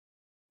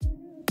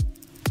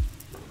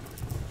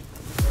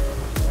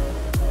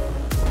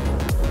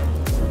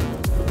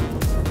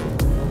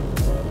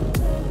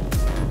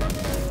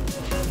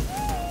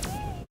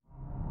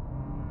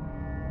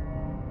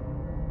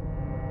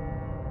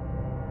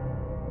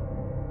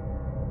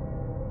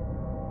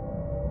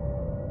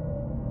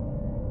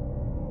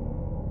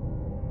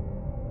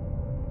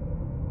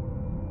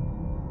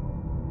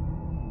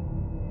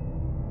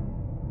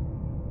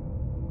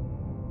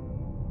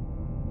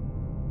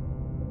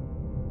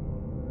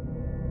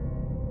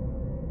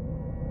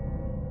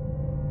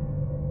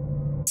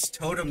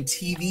Totem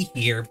TV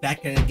here,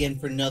 back again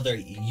for another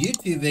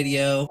YouTube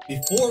video.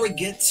 Before we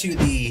get to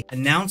the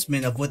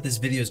announcement of what this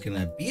video is going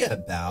to be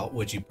about,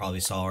 which you probably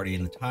saw already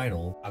in the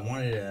title, I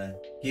wanted to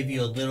give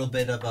you a little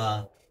bit of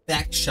a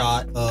back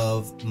shot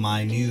of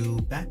my new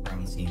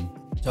background scene.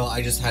 So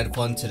I just had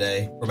fun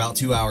today for about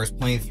 2 hours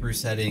playing through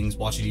settings,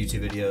 watching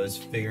YouTube videos,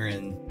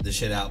 figuring the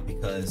shit out,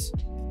 because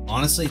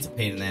honestly it's a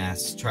pain in the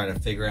ass trying to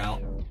figure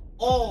out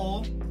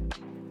all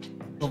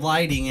the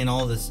lighting and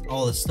all this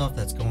stuff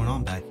that's going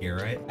on back here,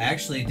 right? I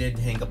actually did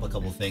hang up a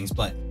couple things,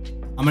 but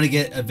I'm gonna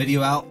get a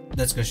video out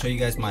that's gonna show you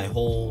guys my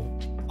whole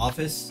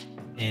office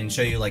and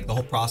show you like the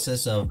whole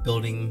process of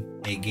building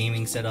a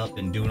gaming setup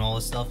and doing all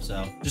this stuff.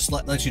 So just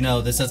let you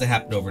know, this doesn't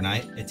happen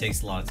overnight. It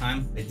takes a lot of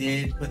time. I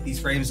did put these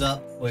frames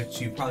up,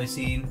 which you've probably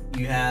seen.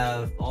 You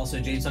have also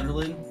James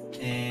Sunderland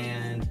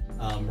and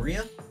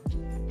Maria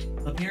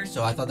up here,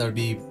 so I thought that would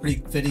be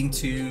pretty fitting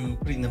to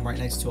putting them right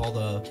next to all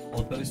the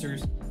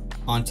posters.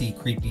 Haunty,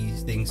 creepy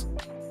things.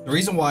 The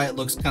reason why it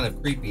looks kind of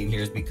creepy in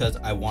here is because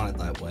I want it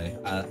that way.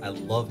 I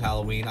love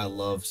Halloween. I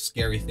love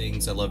scary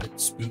things. I love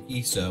it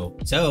spooky. So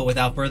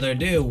without further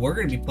ado, we're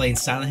going to be playing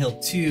Silent Hill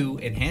 2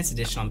 Enhanced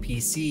Edition on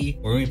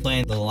PC. We're going to be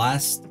playing the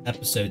last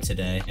episode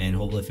today and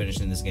hopefully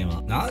finishing this game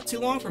up. Not too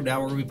long from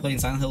now, we're going to be playing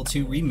Silent Hill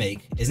 2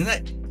 Remake. Isn't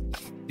that,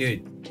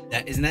 dude,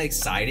 isn't that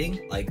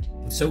exciting? Like,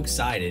 I'm so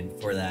excited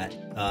for that.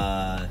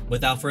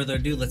 Without further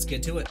ado, let's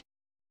get to it.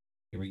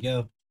 Here we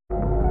go.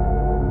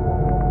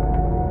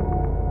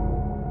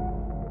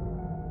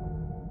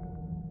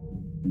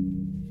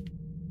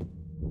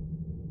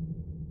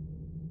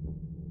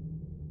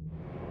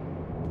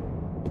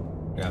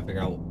 Gotta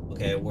figure out.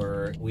 Okay,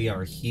 we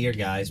are here,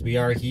 guys. We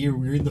are here.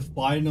 We're in the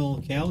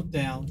final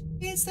countdown.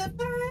 It's the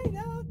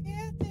final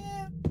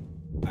countdown.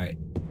 All right,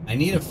 I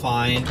need to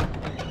find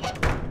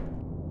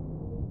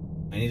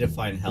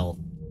health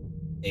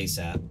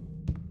ASAP.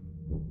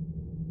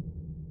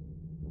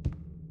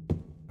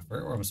 I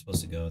forget where I'm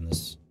supposed to go in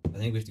this. I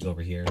think we have to go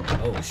over here.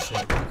 Oh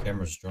shit, the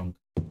camera's drunk.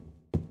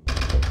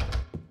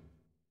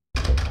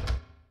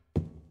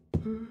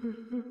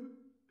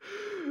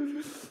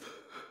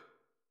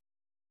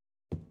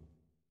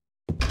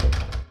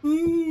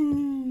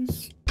 Ooh,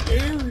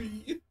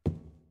 scary.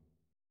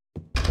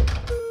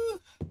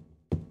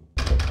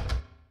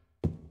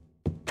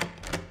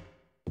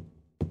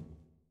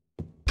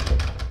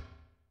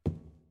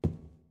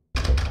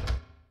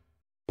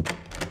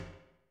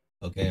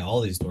 Okay,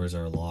 all these doors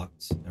are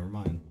locked. Never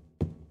mind.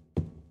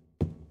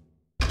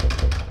 I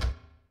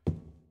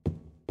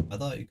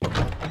thought you could.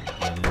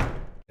 Yeah,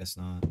 guess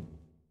not.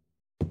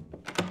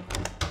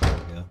 There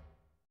we go.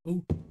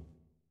 Ooh.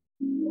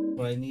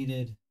 What I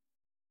needed.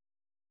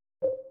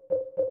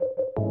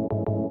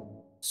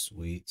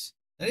 Sweet.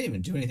 That didn't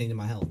even do anything to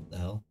my health. What the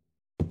hell?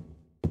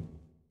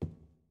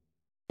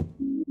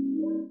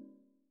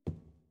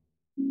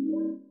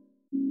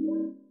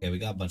 Okay, we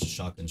got a bunch of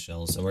shotgun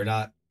shells, so we're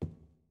not.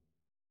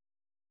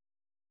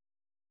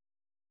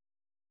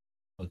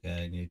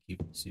 Okay, I need to keep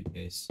the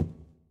suitcase.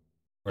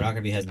 We're not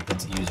gonna be hesitant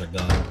to use our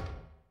gun.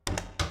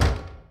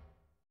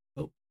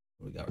 Oh, what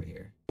do we got right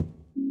here?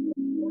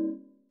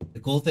 The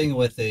cool thing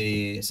with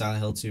the Silent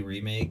Hill 2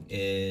 remake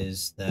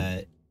is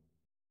that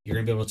you're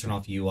gonna be able to turn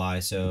off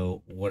UI,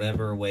 so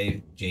whatever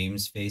way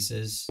James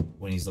faces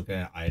when he's looking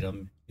at an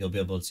item, you'll be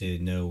able to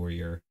know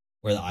where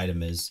the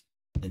item is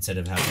instead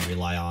of having to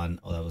rely on.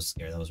 Oh, that was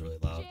scary. That was really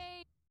loud.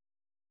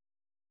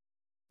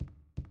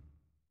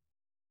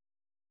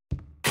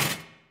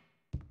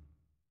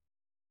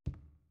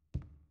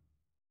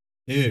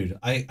 Dude,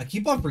 I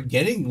keep on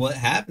forgetting what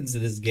happens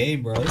in this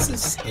game, bro. This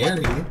is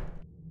scary.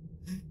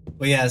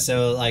 But yeah,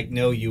 so like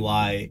no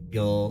UI,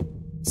 you'll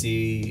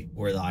see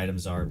where the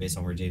items are based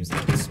on where James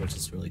lives, which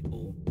is really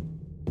cool.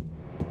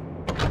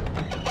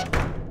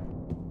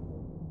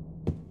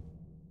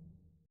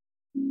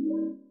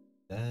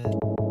 That.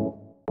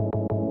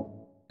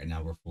 Right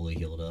now we're fully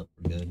healed up.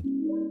 We're good.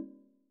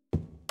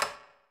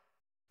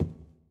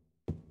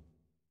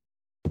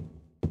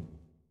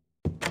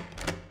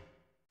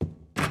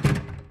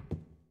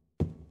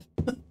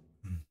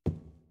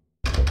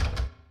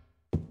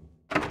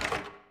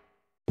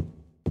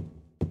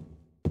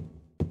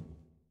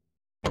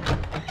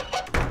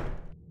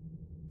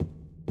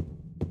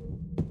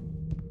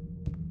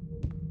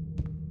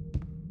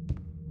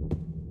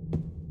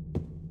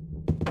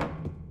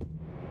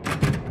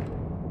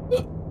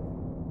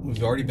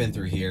 We've already been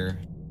through here.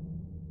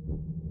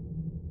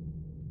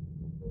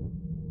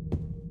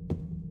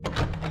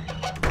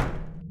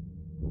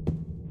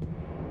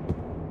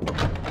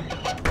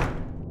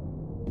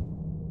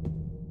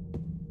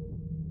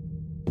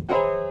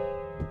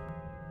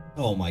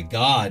 Oh my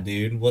god,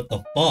 dude. What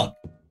the fuck?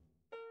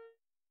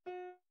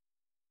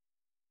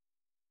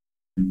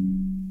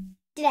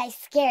 Did I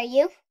scare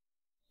you?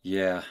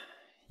 Yeah,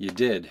 you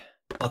did.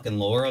 Fucking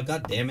Laura,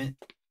 god damn it.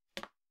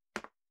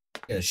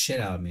 Get a shit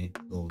out of me,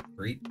 little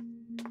creep.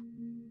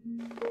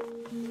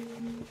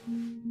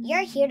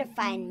 You're here to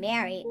find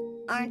Mary,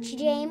 aren't you,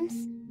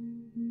 James?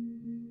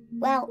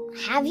 Well,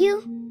 have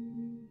you?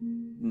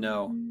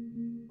 No.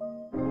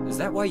 Is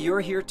that why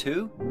you're here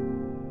too?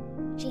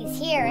 She's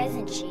here,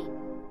 isn't she?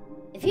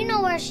 If you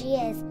know where she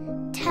is,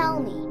 tell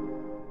me.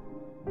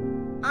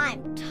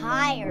 I'm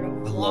tired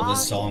of I love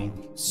this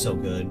song. So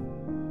good.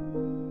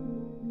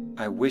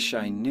 I wish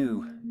I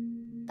knew.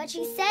 But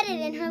she said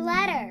it in her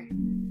letter.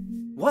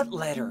 What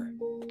letter?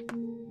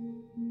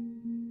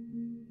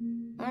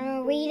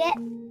 Wanna read it?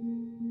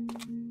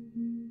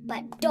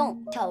 But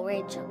don't tell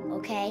Rachel,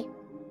 okay?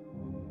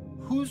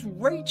 Who's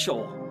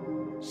Rachel?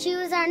 She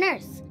was our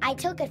nurse. I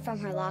took it from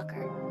her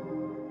locker.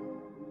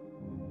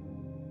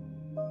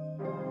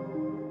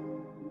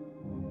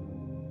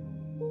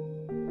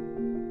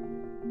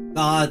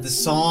 Ah, the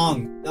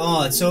song.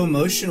 Oh, it's so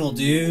emotional,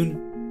 dude.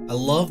 I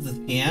love the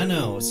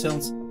piano. It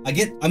sounds.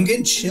 I'm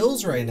getting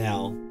chills right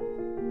now.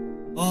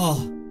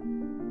 Oh.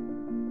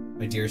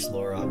 My dearest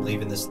Laura, I'm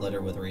leaving this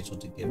letter with Rachel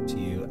to give to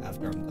you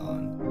after I'm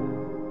gone.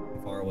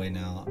 I'm far away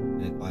now,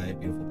 in a quiet,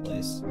 beautiful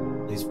place.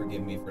 Please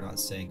forgive me for not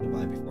saying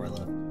goodbye before I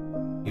left.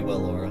 Be well,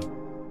 Laura.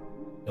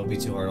 Don't be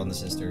too hard on the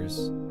sisters.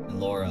 And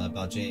Laura,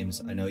 about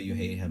James, I know you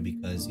hate him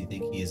because you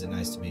think he isn't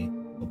nice to me,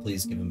 but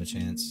please give him a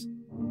chance.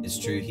 It's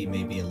true he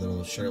may be a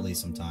little surly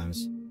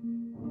sometimes,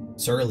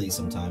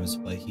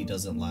 but he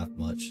doesn't laugh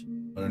much.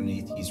 But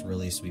underneath, he's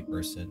really a sweet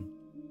person.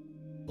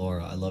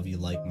 Laura, I love you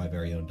like my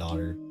very own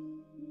daughter.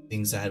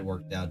 Things that had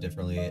worked out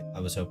differently, I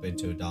was hoping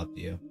to adopt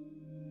you.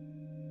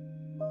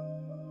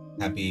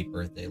 Happy 8th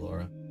birthday,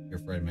 Laura. Your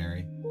friend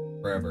Mary.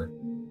 Forever.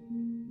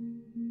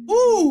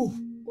 Woo!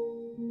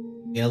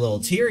 Yeah, a little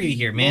teary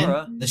here, man.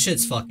 Laura, this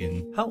shit's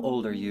fucking... How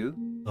old are you?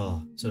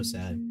 Oh, so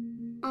sad.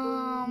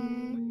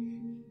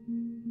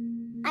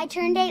 I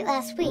turned 8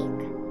 last week.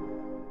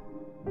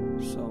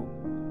 So,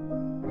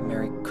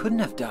 Mary couldn't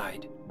have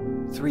died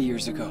 3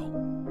 years ago.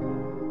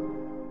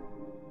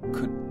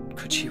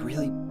 Could she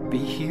really be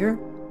here?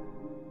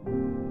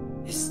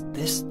 Is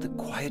this the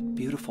quiet,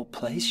 beautiful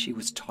place she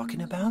was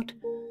talking about?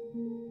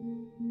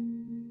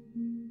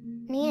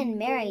 Me and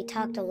Mary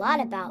talked a lot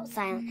about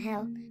Silent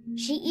Hill.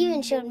 She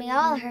even showed me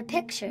all her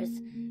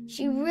pictures.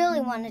 She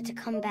really wanted to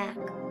come back.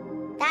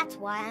 That's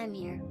why I'm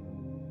here.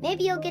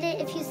 Maybe you'll get it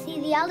if you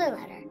see the other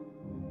letter.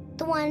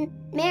 The one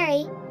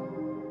Mary...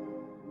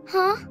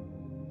 Huh?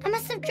 I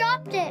must have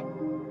dropped it.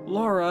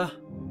 Laura!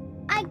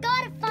 I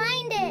gotta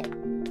find it!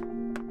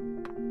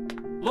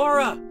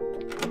 Laura!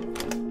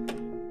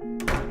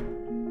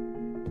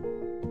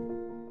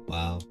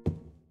 Wow.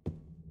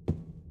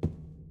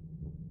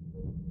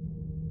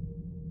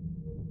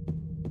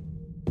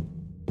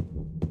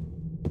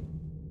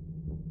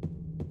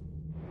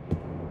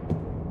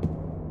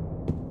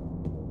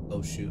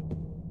 Oh shoot.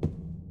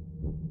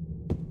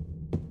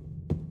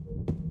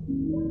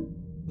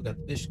 We got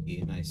the fish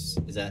key. Nice.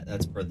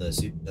 That's for the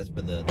suit? That's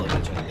for the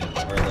luggage, I think,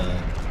 or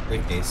the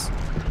briefcase.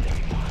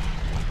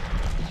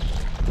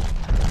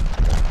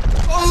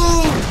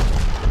 Oh!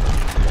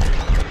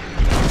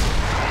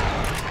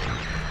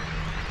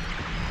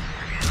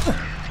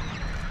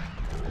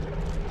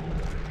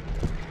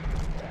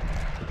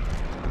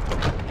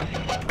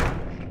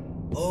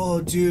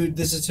 Oh, dude,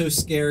 this is so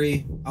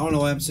scary. I don't know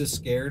why I'm so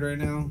scared right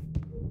now.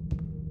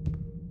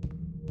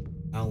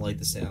 I don't like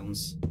the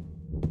sounds.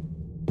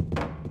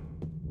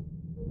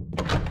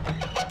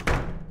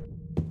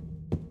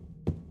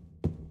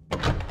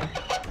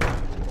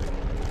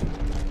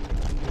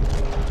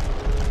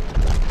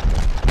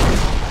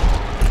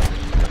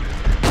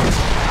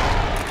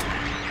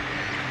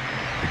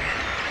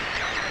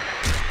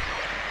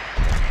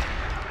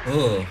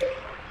 Oh,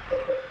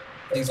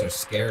 things are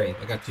scary.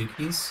 I got 2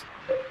 keys.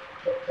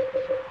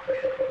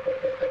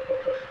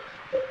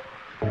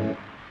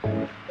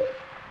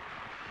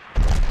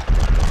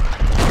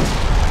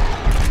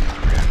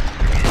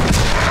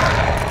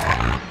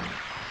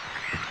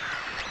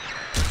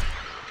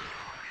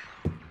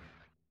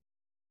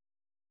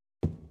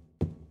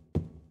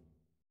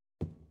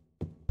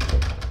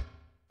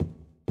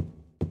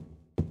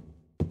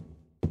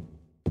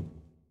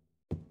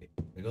 Did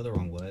I go the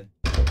wrong way?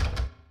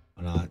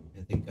 Or not?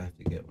 I think I have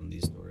to get one of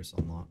these doors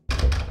unlocked.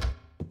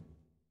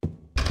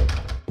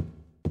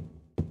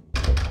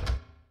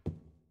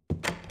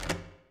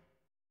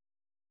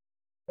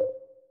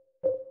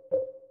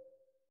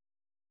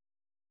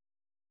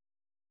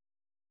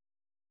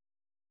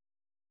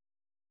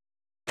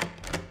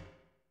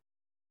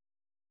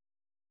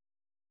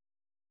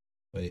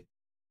 Wait.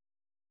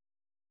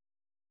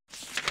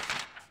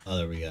 Oh,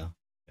 there we go.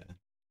 Okay.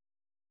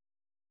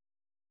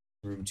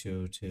 Room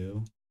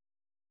 202.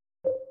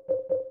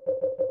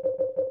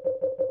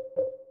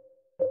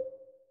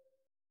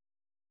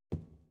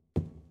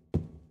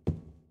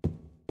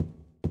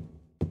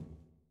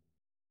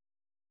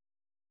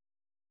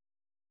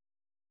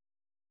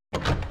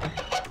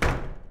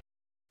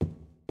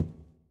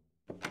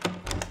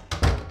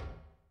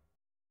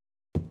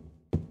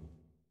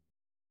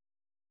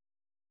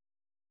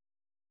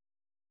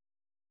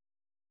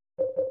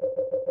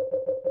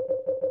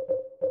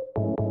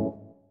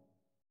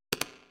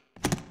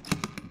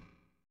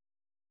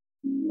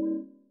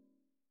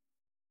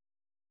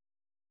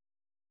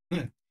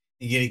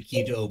 You get a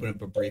key to open up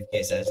a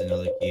briefcase that has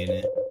another key in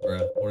it.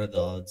 Bruh, what are the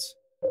odds?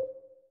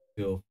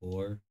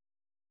 204.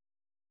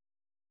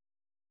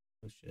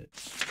 Oh shit.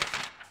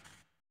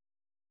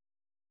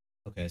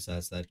 Okay, so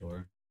that's that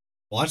door.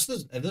 Watch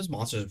this. If those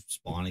monsters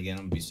spawn again,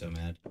 I'm gonna be so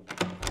mad.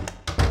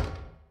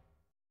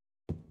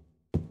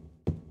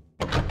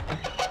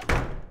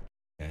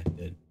 Okay,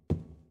 good.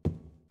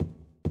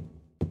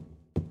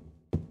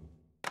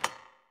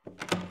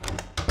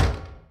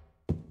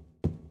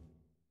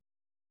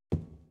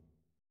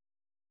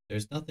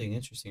 There's nothing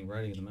interesting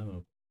writing in the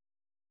memo.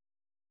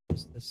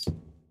 What's this? What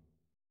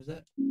is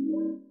that?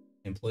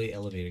 Employee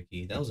elevator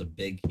key. That was a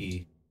big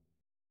key.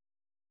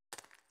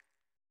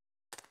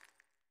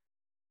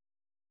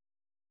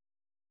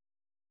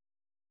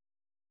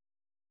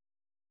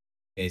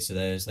 Okay, so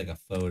there's like a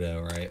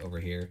photo right over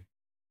here.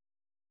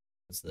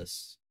 What's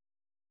this?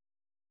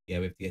 Yeah,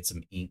 we have to get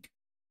some ink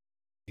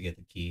to get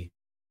the key.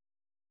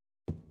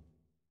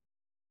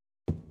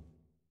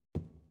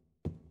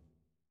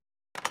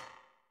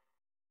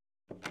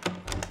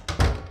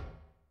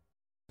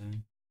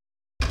 Okay.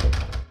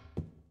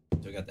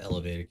 So we got the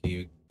elevator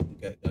key.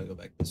 We gotta go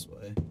back this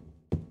way.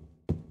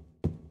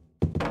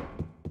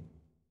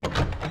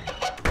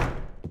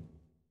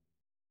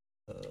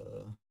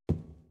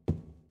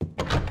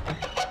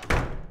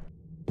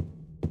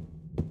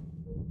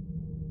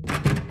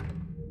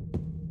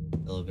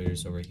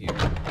 Elevators over here.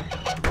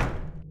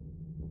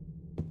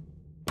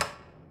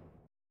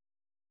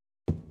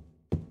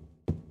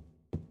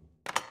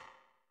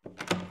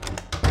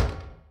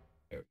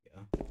 There we go.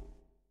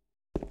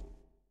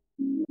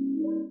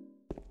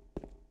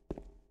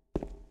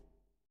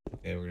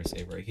 Okay, we're gonna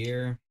save right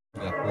here.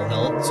 We got full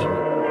health, so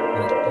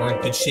we're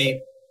in good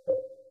shape.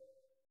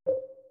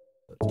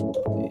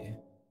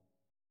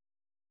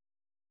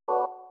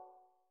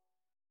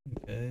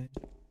 Okay.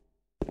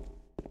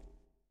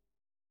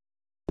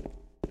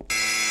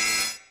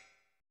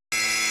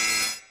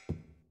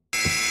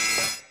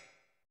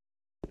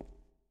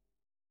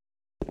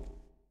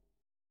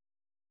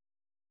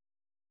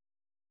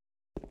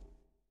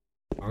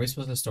 Are we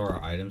supposed to store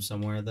our items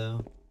somewhere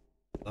though?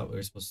 I thought we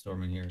were supposed to store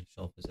them in here.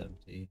 Shelf is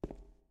empty.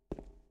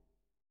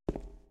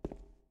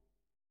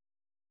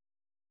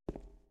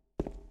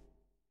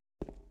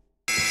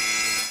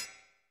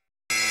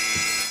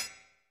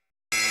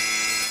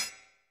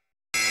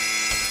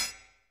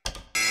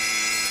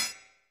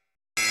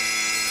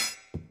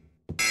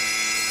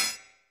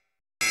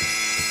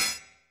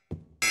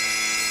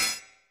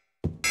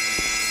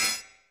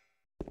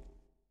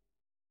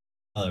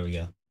 Oh, there we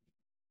go.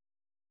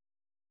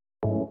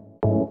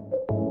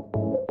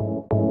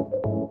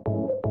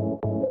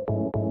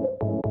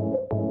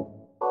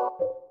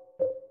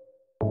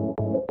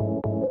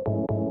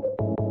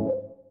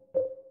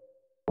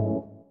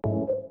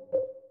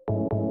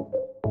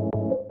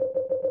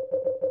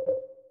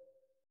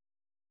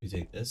 We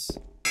take this.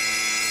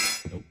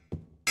 Nope.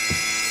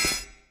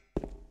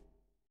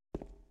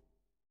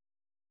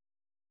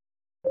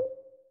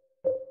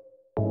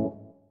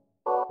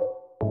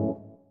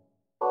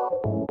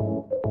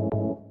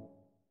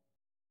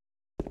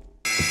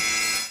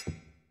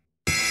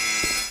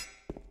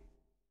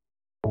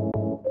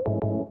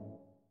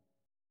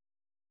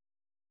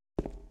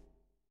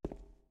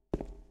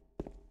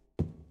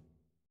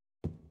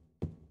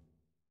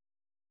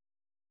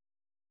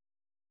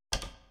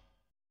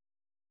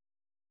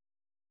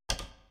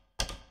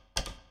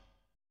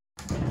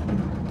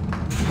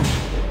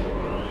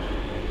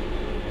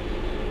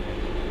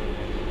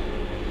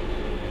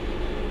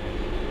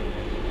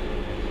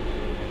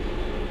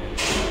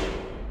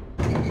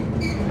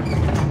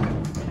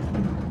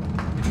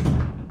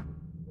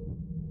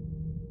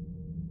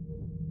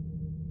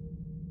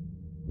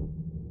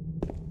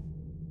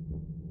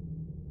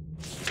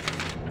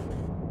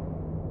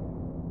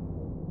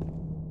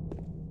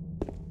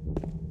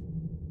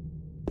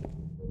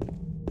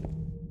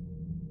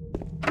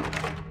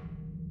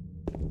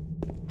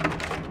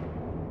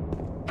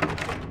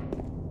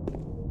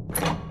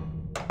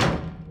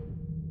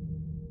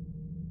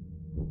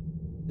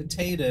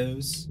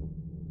 Potatoes.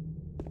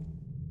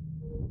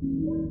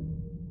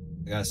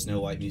 I got a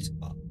Snow White music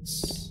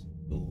box.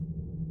 Cool.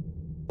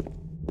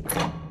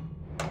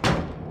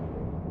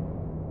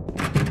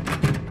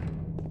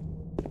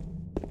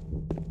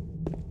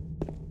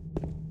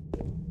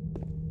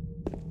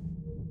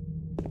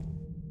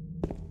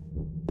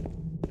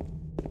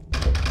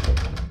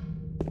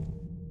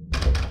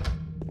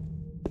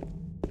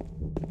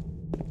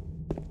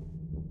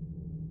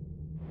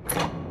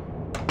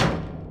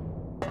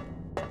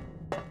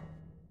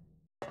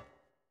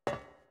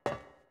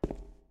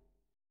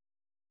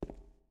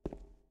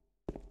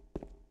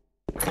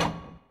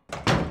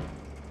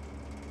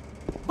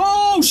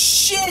 Oh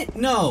shit!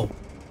 No!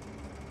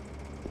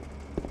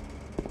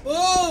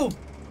 Oh!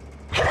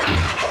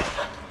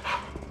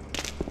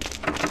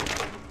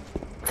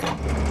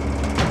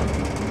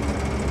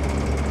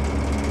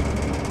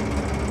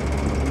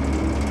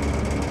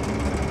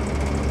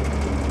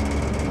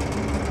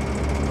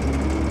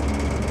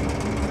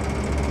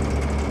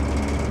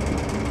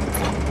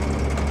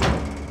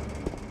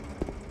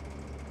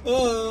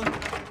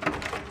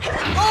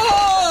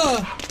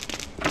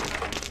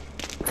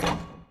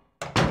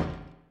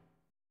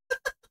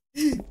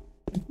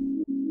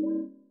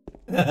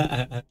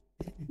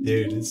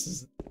 Dude,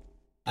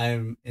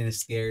 I'm in a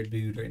scared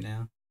mood right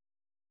now.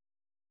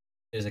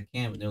 There's a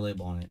can with no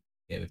label on it.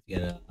 Okay, we have to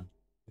get a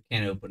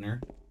can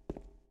opener.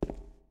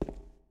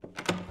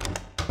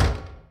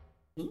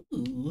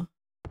 Ooh.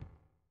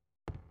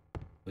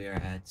 We are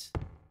at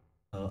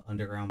an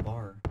underground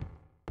bar.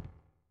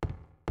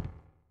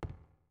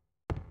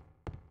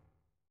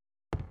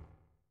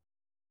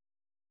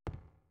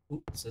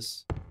 Ooh, what's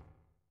this?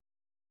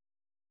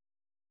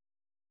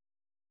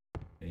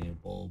 I need a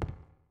bulb.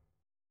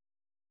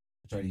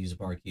 I tried to use a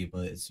bar key,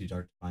 but it's too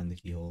dark to find the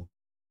keyhole.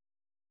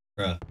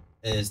 Bruh,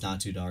 it is not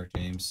too dark,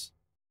 James.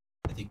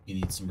 I think you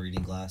need some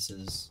reading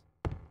glasses.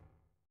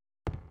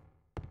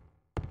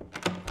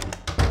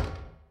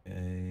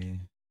 Okay.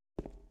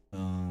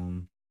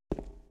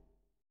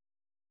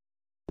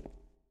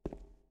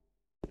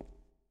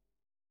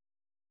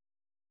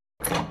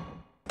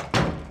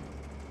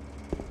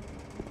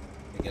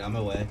 Get out of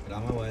my way. Get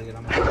out of my way. Get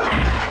out of my way.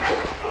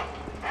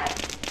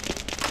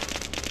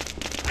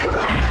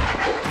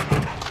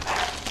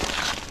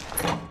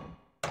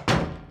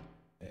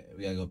 Okay,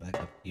 we gotta go back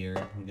up here,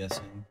 I'm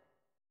guessing.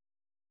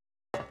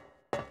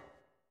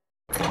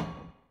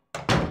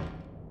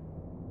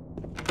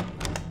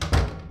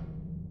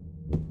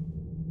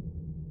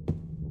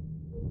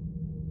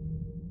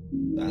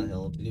 Silent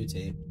Hill,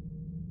 videotape.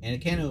 And a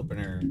can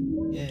opener.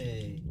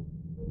 Yay.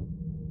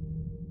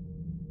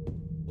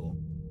 Cool.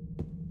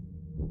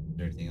 Is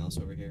there anything else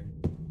over here?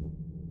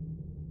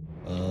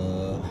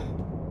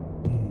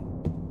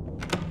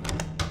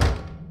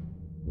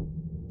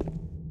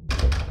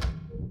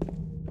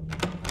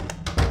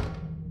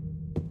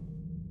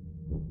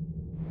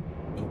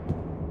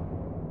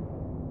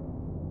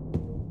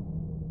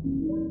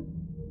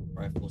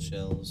 Rifle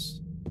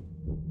shells.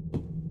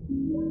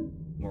 Ooh.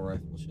 More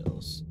rifle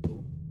shells.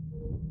 Cool.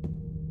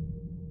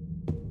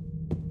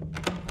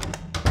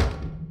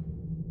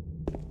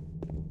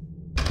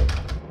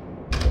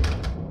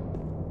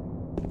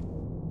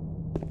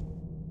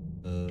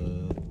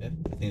 Okay.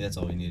 I think that's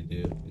all we need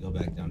to do. We go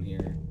back down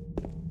here.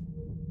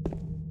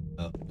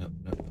 Oh, nope,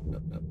 nope, nope,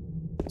 nope, nope.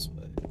 This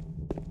way.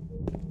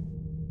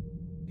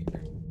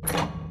 Here.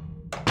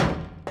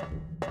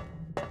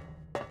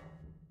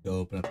 Go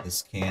open up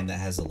this can that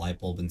has a light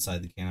bulb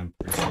inside the can, I'm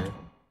pretty sure.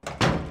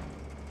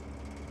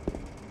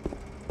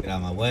 Get out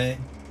of my way.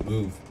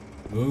 Move.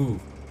 Move.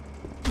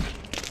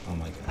 Oh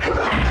my god.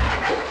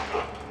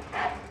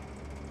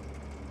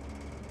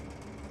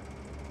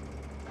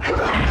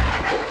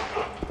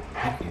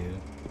 Thank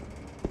you.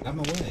 Get out of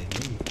my way.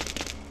 Move.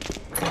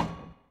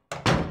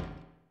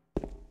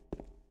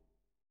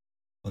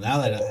 Well, now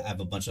that I have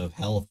a bunch of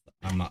health,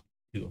 I'm not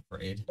too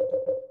afraid.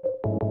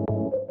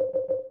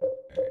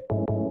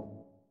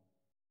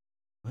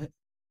 What?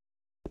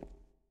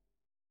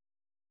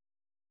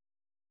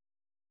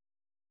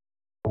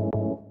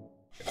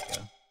 There we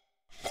go.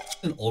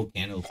 It's an old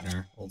can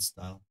opener. Old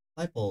style.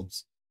 Light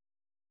bulbs.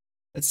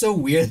 It's so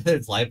weird that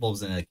it's light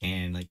bulbs in a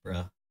can. Like,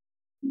 bruh.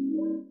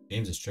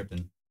 James is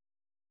tripping.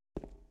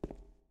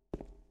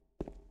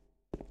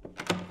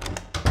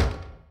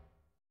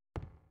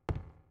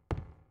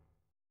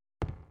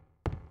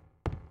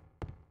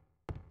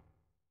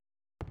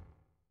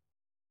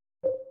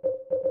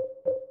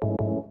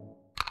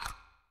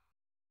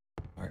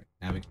 Alright,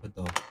 now we can put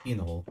the key in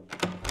the hole.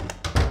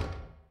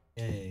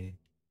 Yay.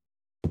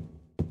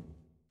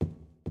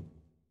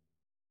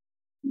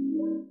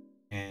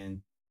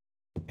 And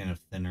kind of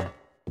thinner.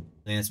 I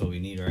think that's what we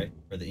need, right?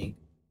 For the ink.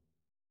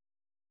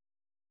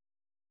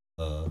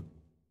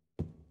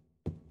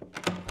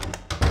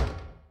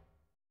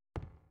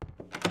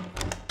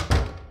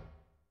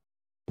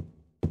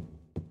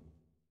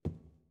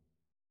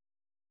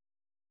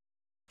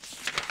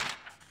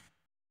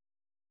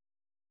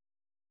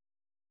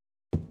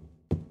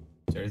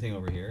 Is there anything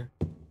over here?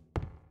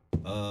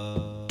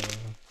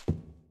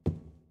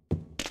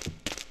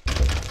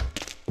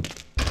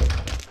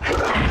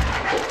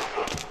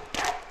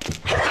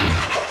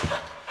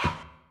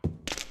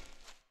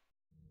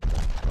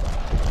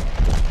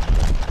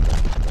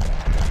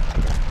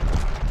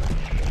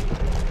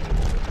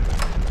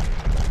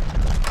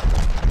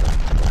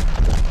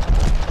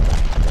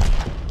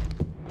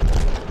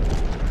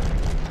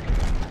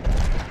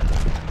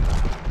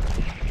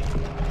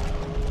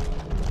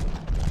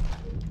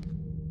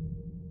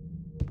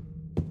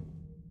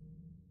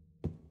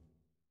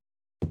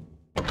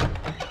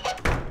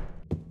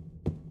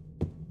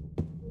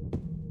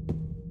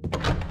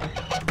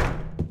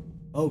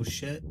 Oh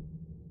shit.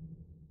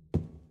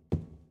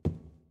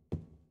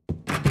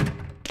 Let's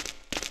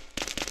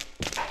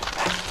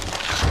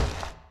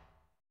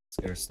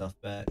get our stuff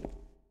back.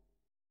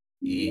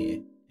 Yeah,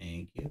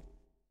 thank you.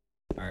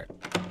 Alright.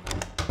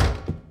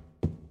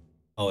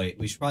 Oh wait,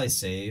 we should probably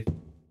save.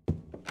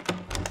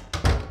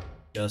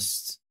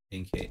 Just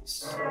in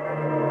case.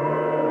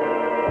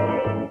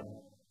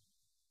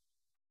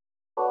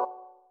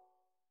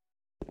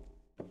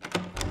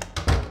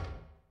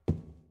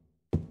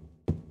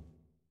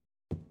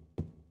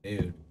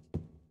 Dude.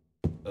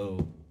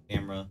 Oh,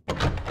 camera.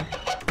 Okay,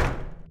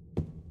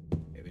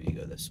 we need to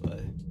go this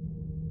way.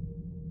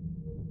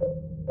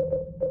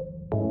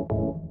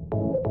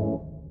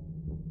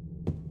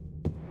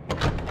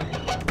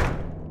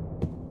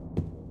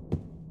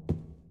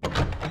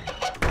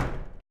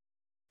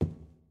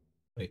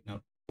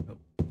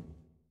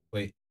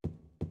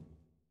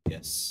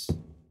 Yes.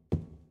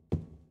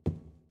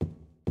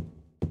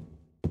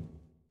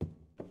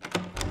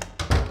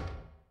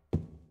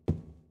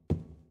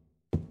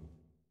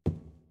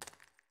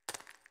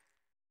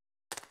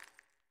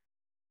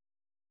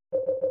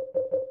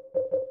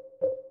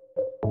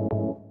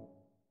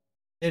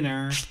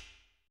 Dinner.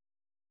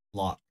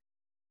 Lock.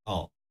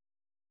 Oh.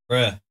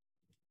 Bruh.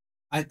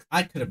 I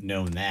could have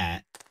known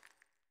that.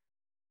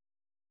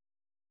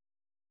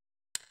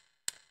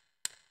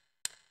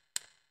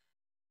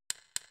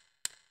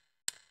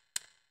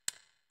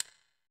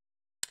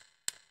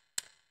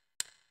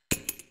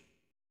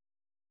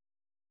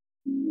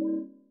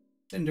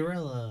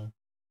 Cinderella.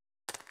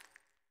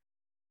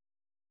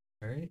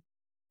 Alright.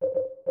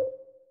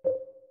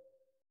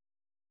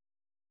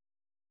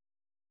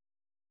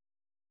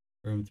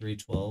 Room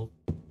 312.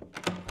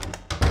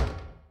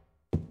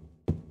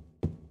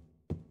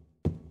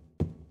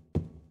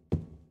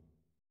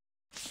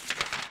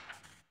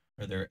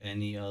 Are there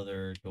any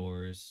other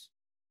doors?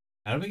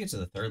 How do we get to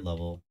the third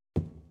level?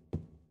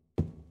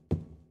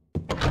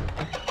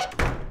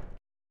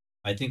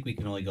 I think we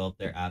can only go up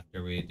there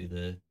after we do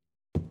the...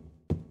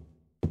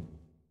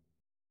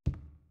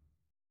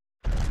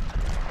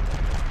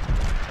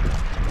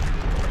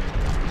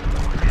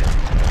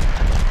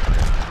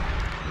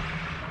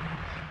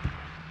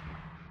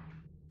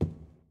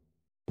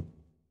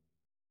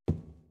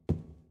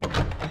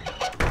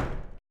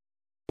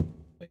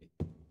 Wait.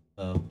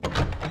 Oh.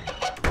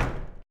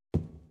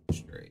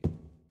 Straight.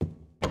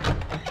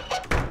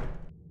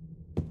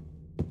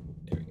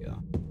 There we go.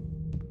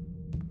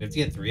 We have to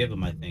get 3 of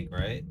them, I think,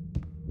 right?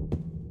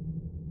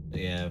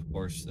 Yeah, of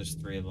course, there's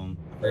 3 of them.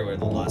 I forget where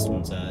the last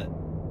one's at.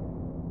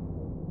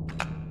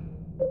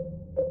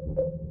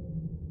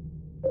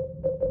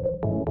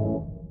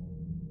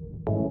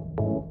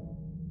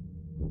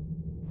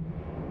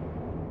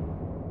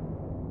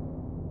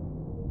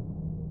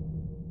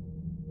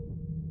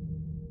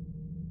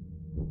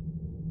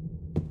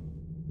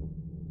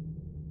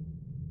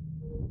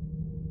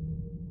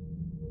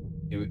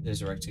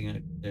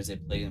 There's a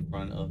plate in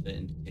front of the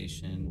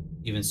invitation.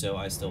 Even so,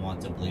 I still want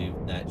to believe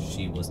that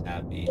she was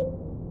happy.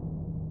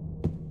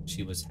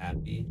 She was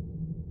happy.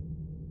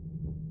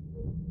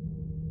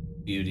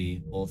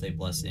 Beauty, both a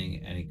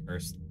blessing and a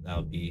curse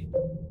thou be.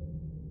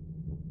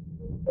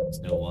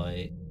 Snow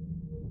White.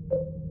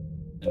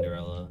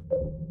 Cinderella.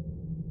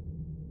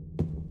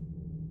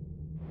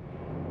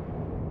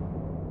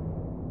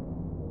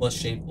 What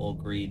shameful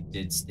greed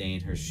did stain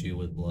her shoe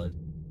with blood?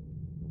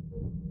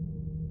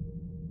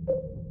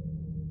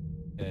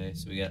 Okay,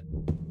 so we got 2,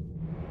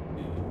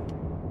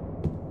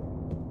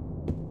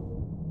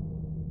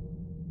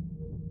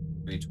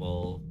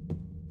 312.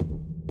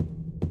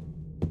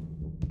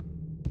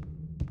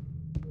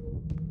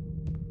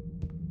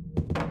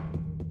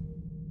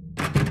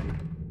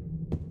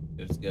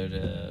 Let's go to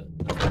the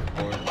 4th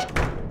floor.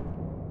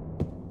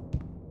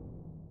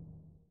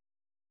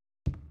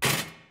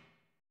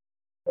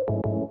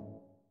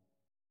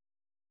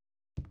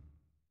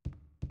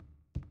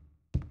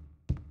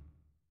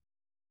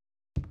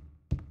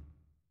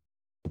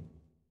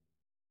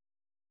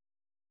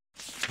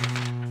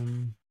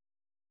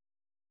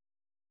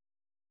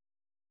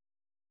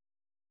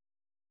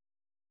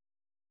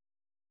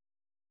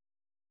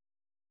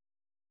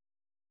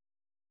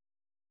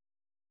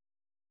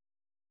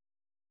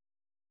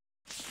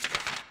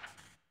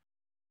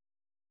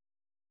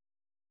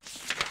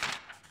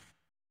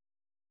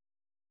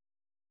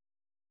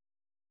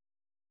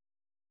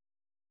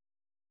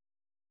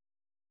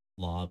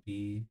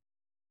 Lobby.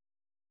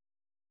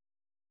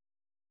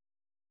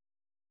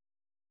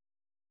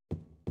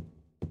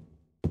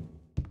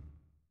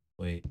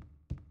 Wait.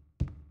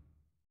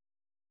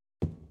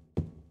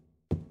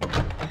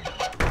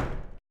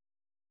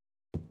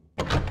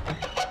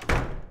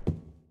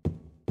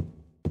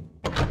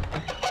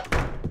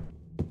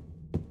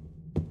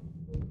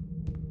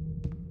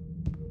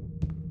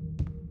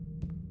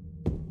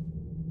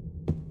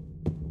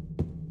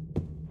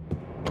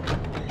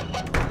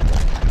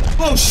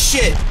 Oh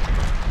shit!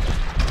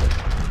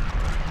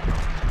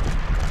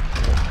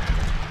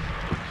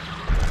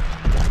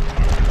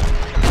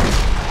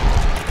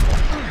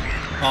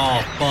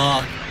 Oh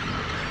fuck.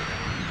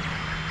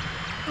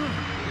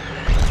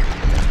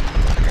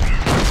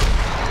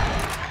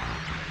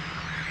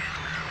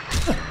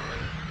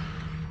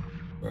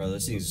 Bro,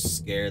 this thing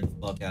scared the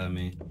fuck out of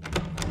me.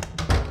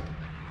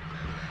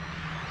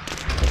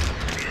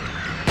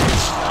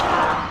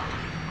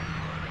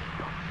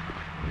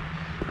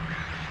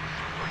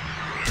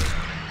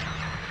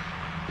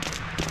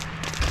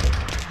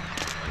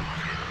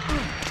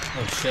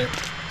 Oh shit.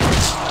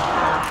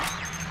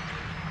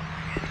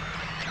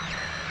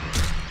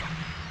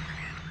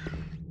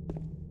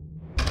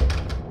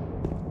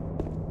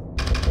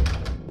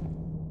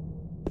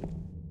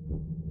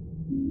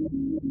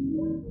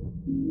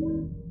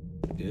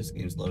 Dude, this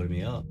game's loading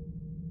me up.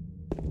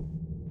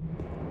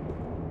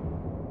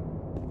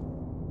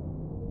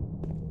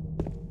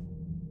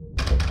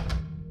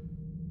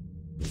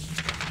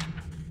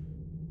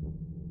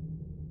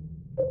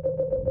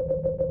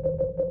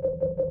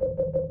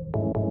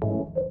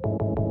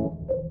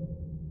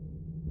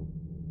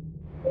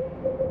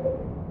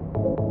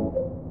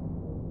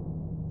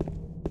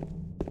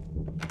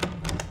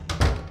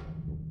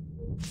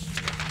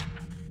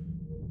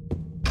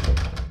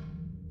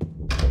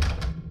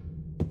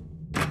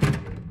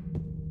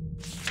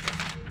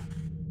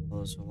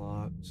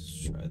 box.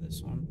 Let's try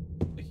this one.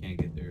 I can't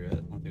get through it. I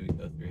don't think we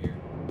go through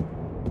here.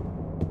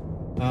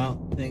 I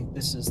don't think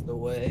this is the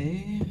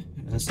way.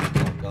 This is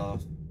blocked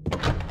off. The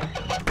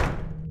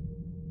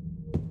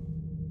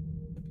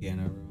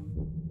piano room.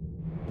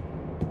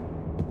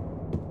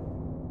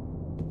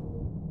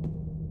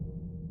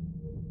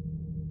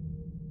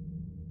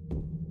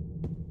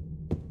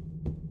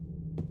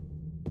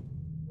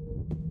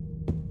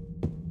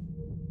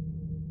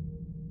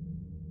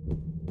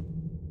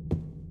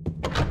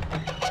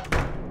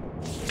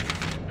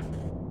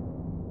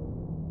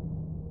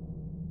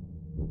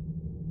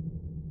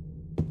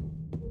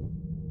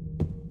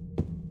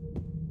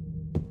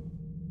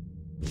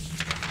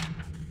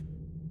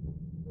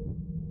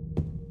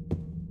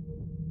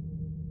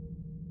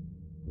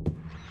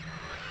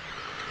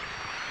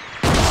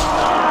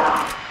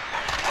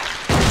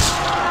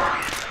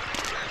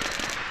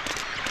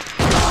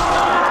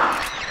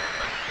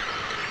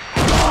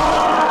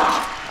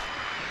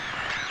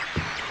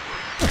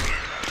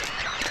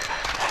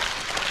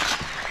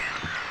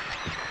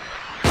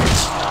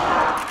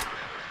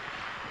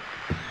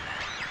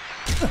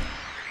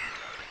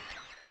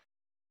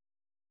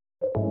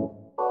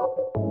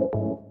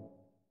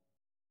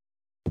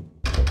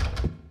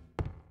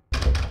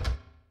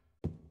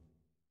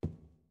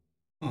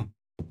 Huh.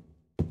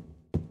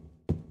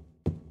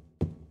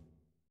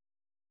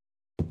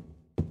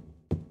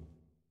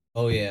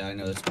 Oh yeah, I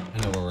know this. I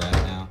know where we're at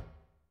now.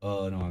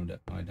 Oh no, no,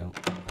 I don't.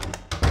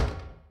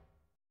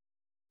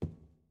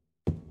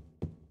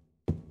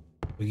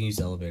 We can use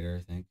the elevator,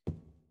 I think.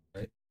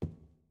 Right?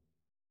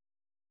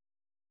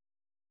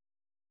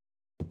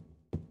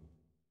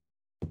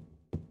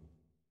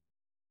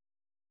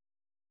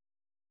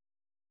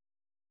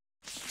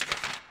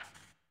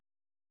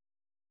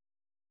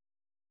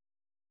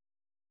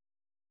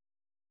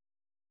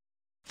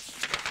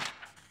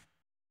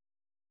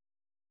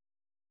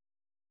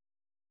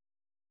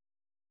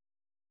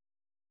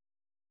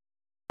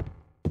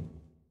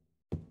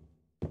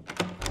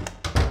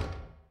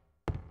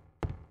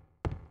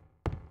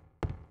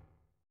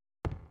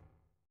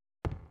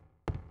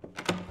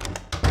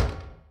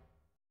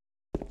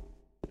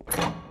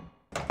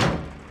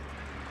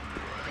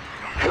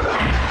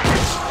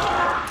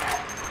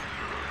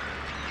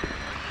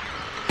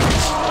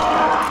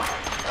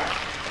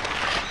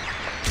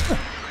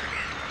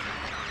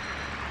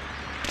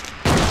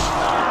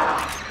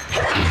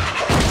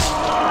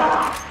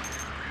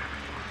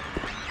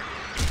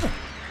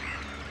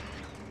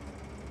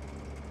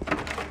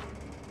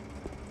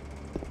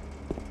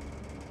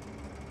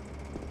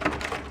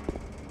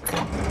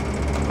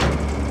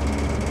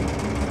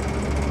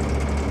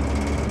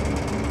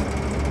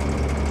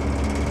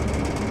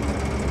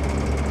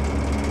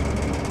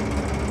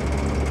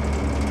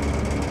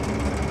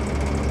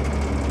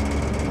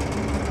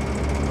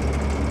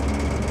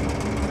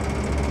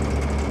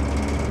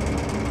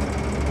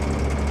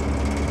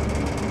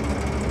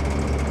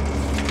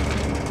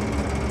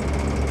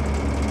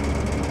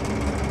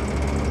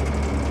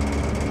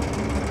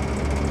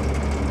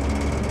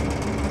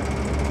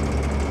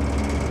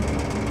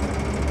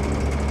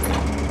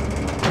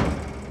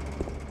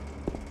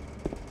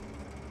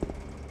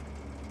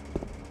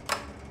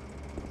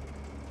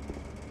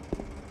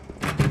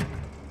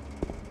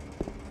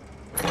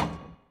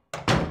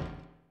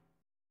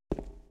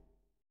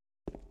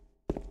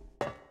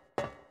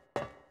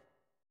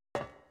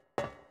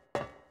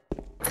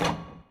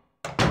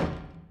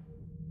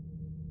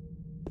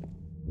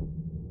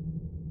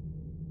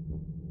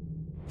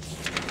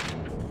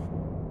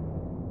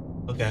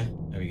 Okay,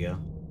 there we go.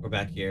 We're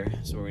back here.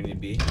 That's where we need to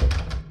be.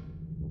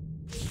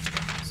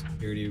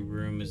 Security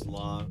room is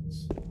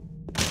locked.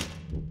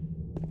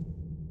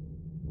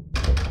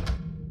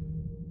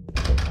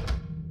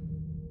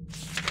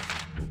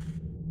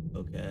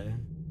 Okay.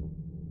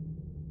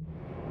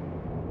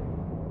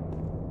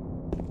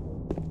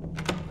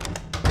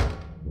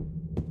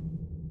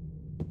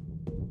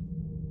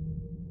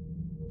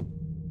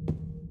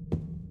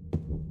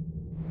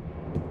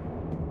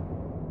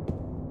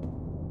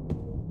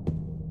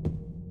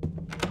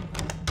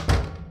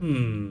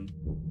 Hmm.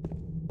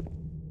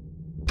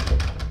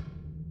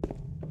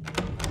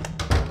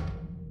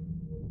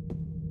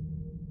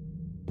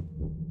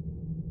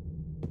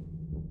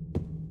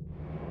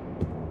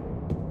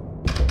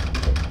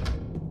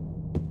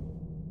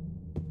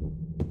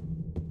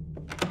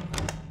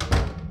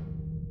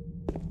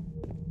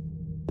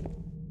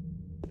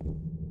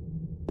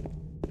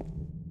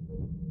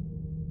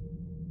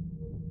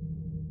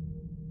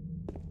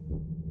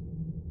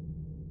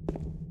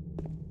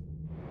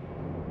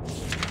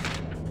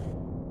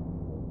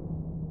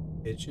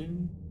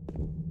 Kitchen.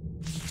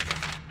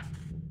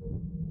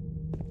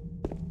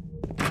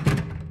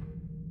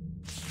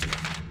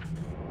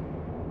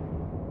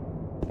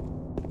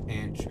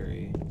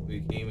 Pantry.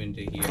 We came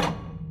into here.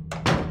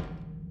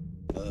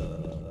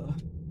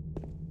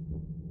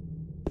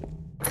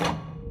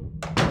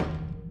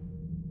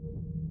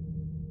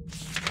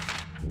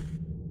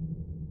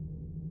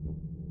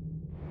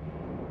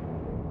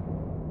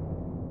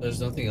 There's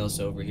nothing else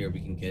over here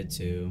we can get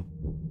to.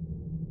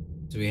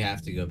 So we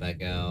have to go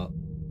back out.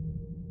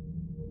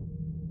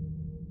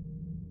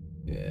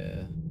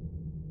 Yeah.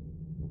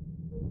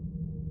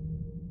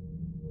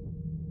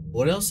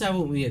 What else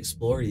haven't we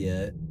explored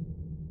yet?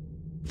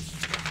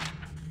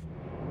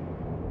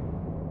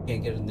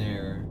 Can't get in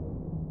there.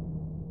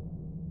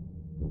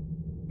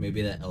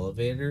 Maybe that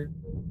elevator?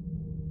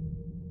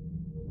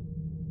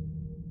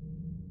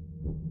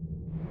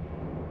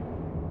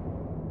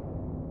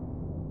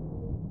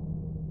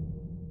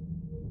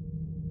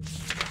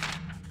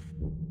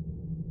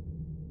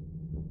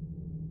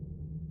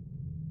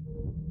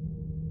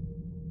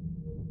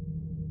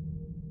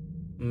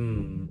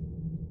 Hmm.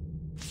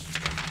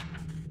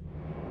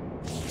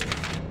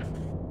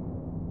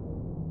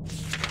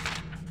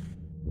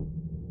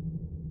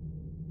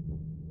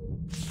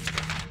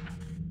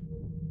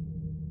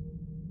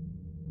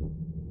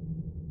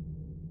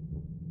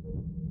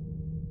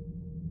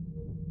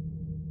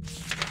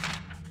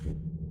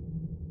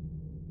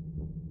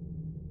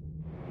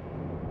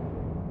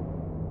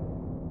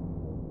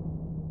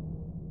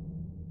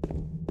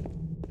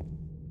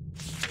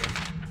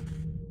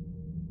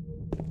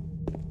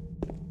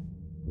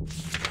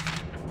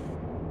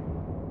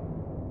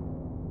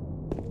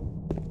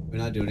 We're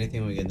not doing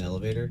anything when we get in the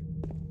elevator?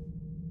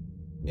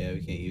 Yeah,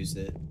 we can't use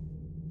it.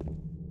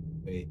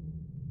 Wait.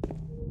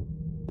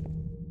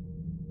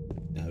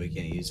 No, we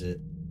can't use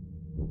it.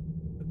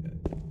 Okay.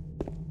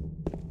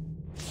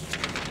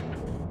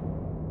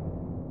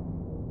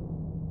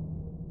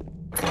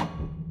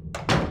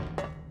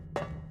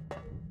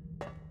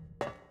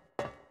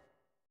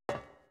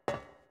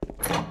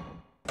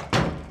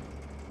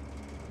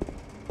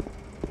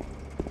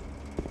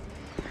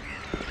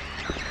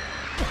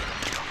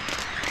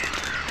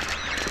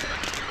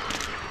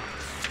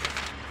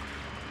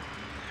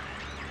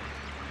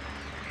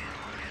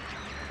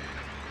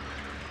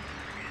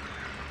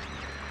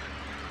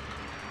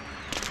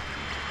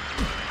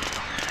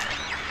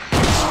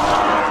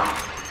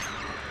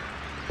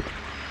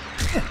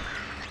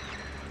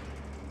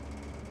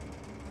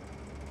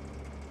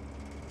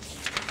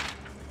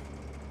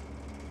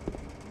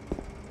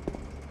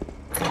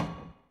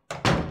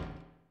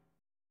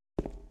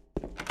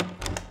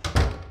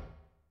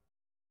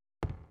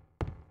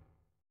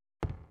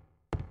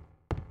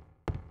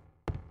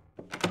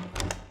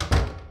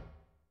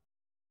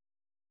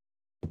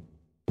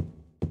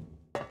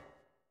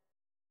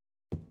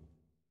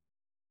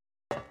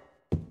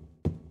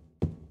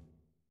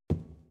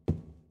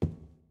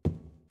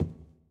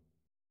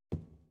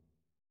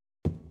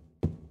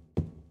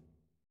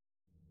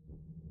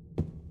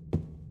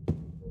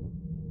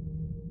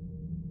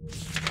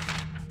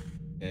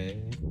 Okay.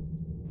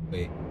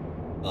 Wait.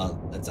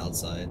 Oh, that's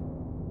outside.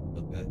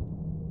 Okay.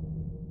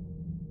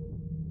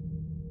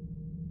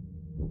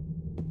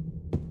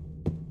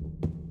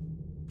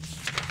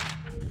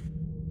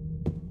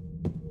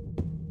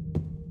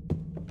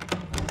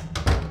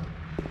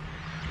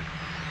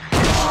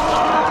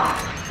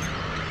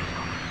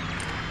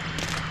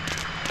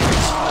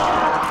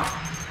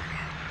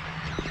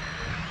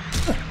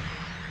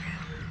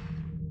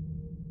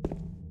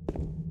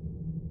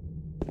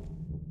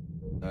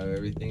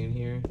 Everything in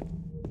here?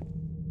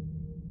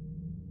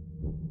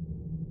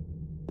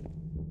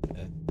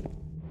 Okay.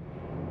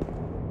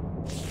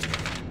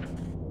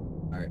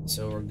 Alright,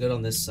 so we're good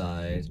on this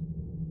side.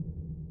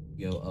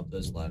 Go up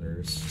those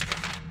ladders.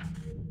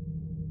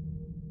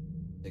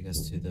 Take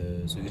us to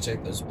those. We can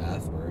check those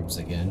bathrooms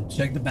again.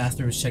 Check the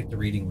bathrooms, check the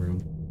reading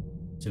room.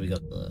 So we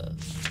got the...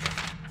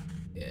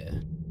 Yeah.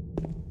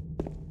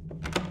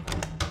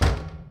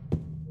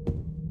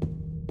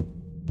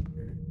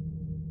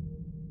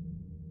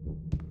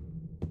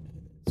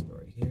 Let's go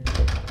right here.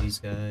 These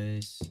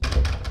guys.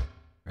 Alright,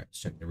 let's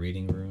check the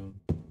reading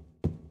room.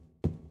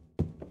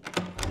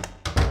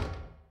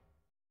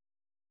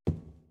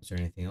 Is there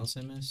anything else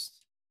I missed?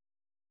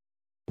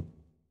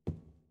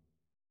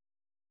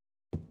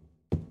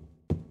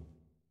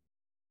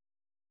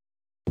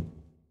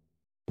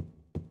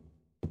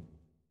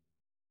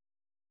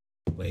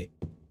 Wait.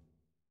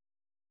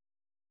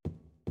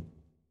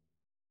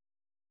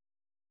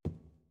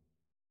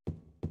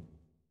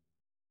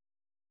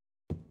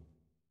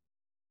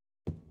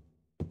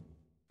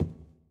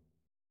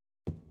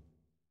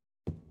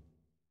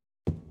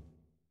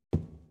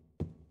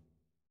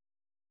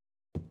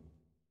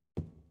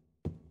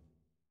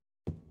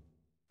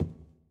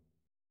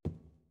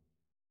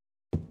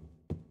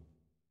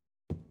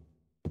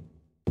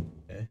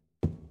 Okay.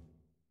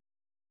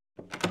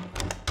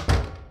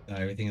 Got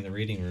everything in the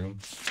reading room.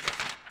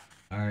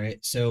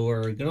 Alright, so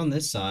we're good on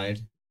this side.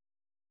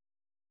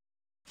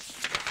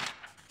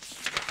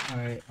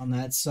 Alright, on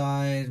that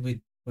side,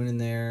 we went in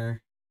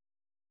there.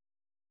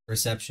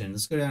 Reception.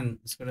 Let's go down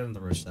to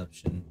the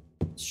reception.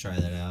 Let's try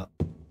that out.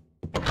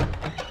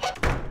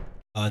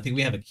 I think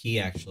we have a key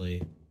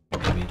actually.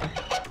 Maybe.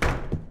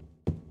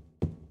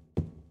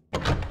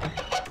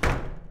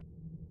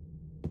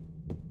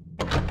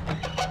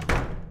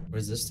 Where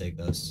does this take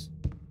us?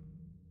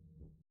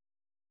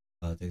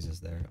 Oh, it takes us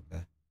there.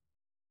 Okay.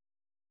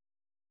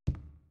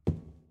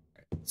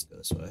 Alright, let's go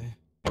this way.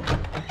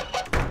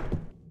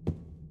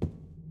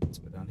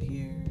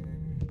 here.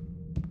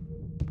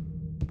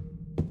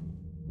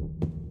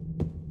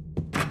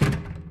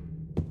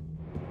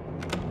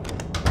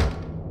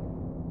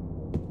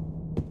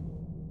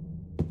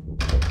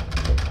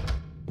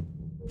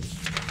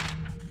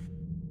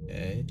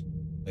 Okay.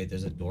 Wait,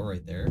 there's a door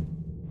right there.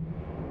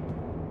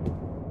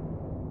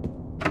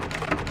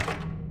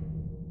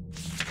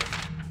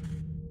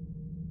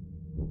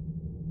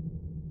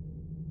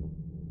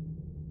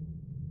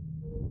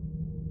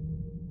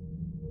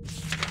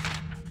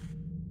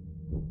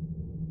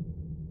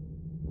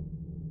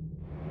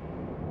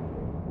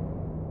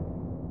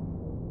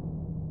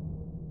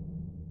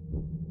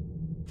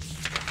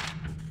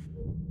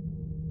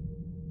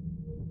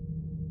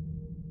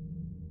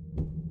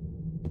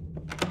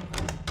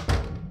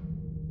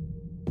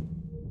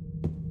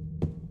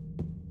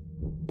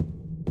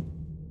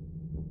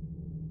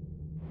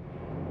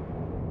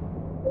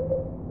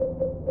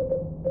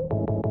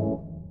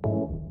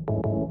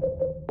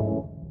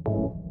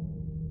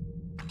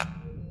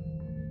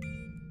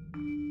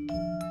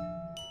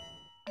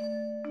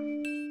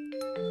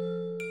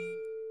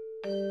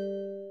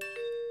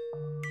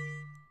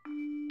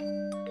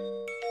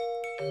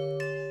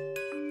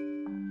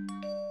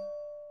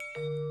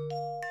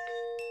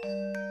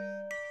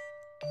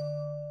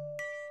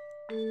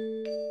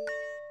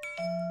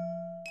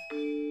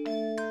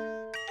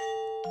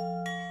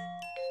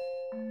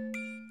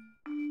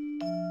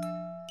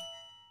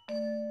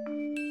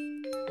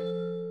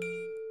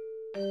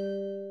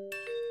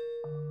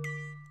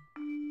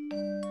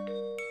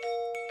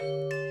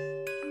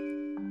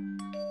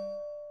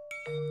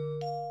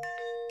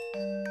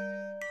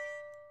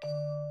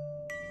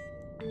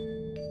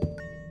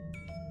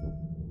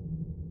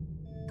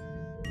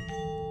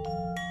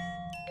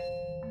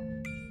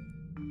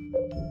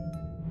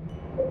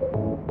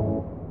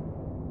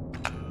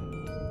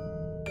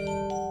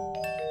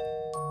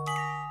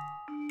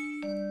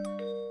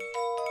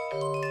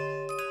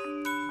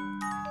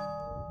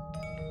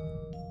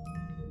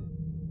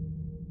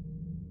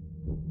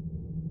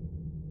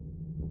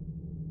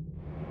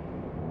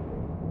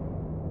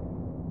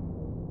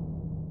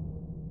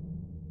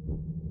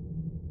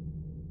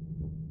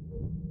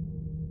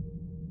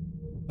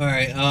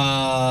 Alright,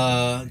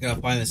 gotta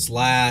find this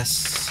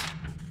last...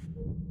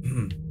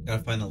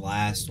 gotta find the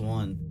last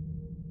one.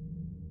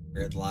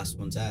 Where the last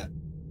one's at.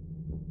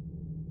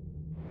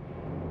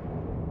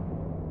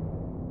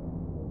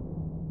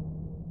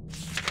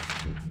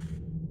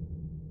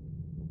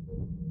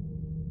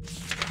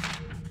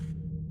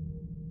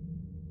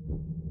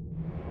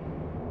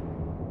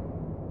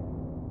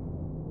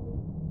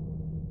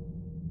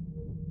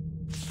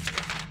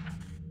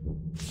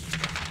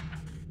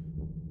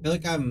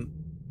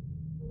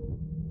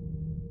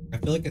 I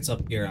feel like it's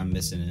up here. I'm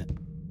missing it.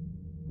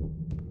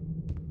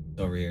 It's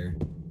over here.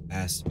 It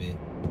has to be.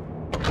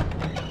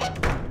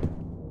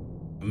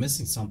 I'm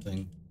missing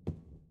something.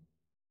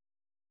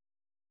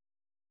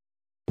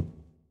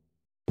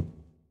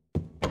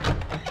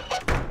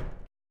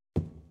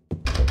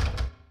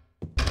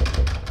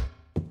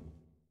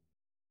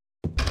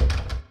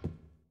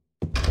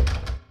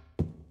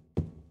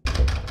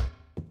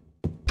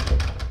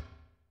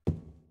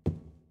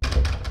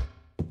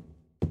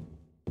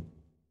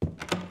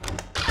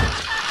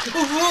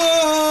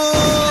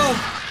 Whoa!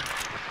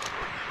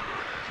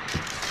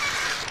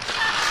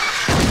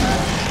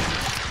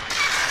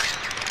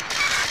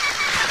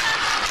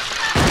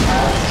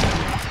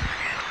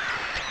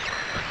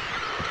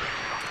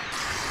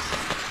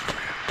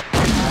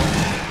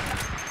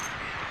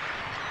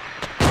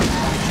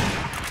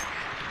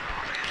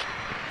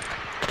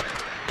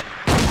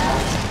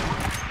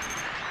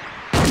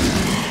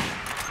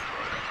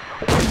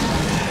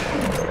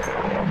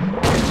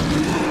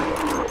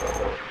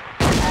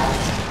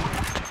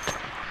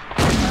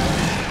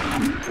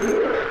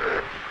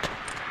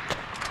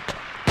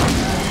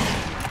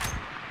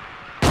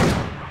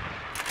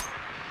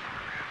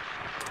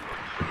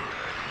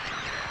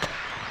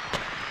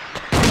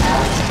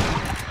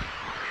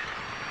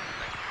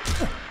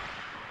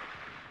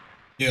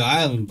 Dude,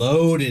 I am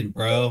loaded,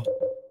 bro.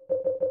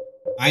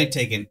 I ain't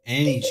taking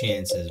any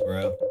chances,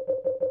 bro.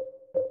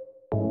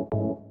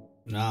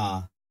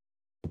 Nah.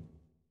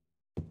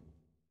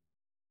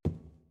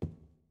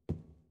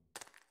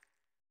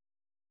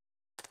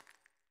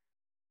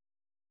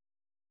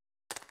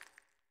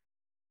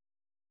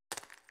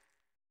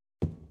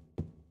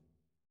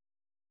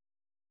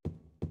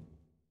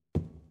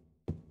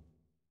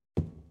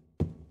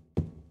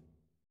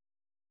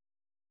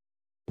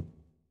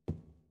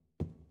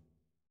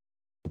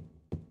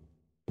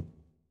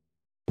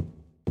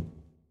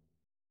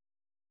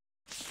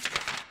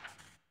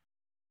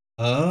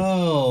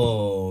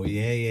 Oh,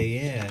 yeah, yeah,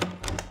 yeah.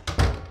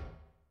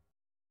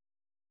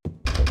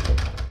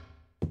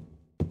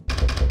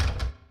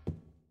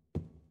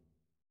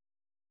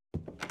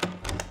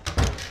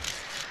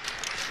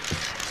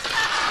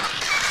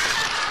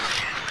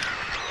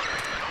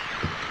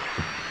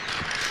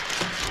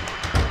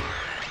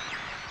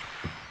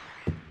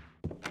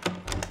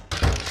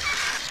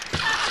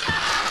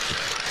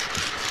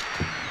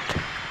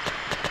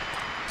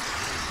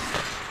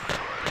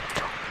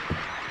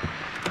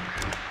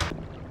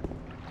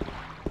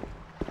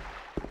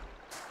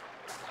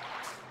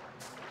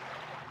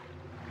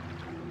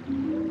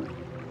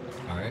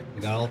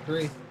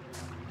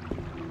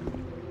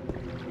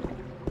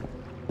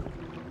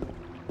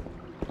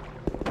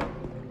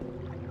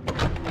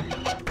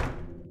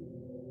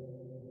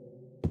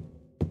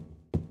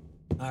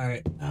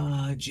 Alright,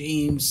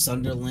 James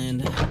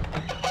Sunderland.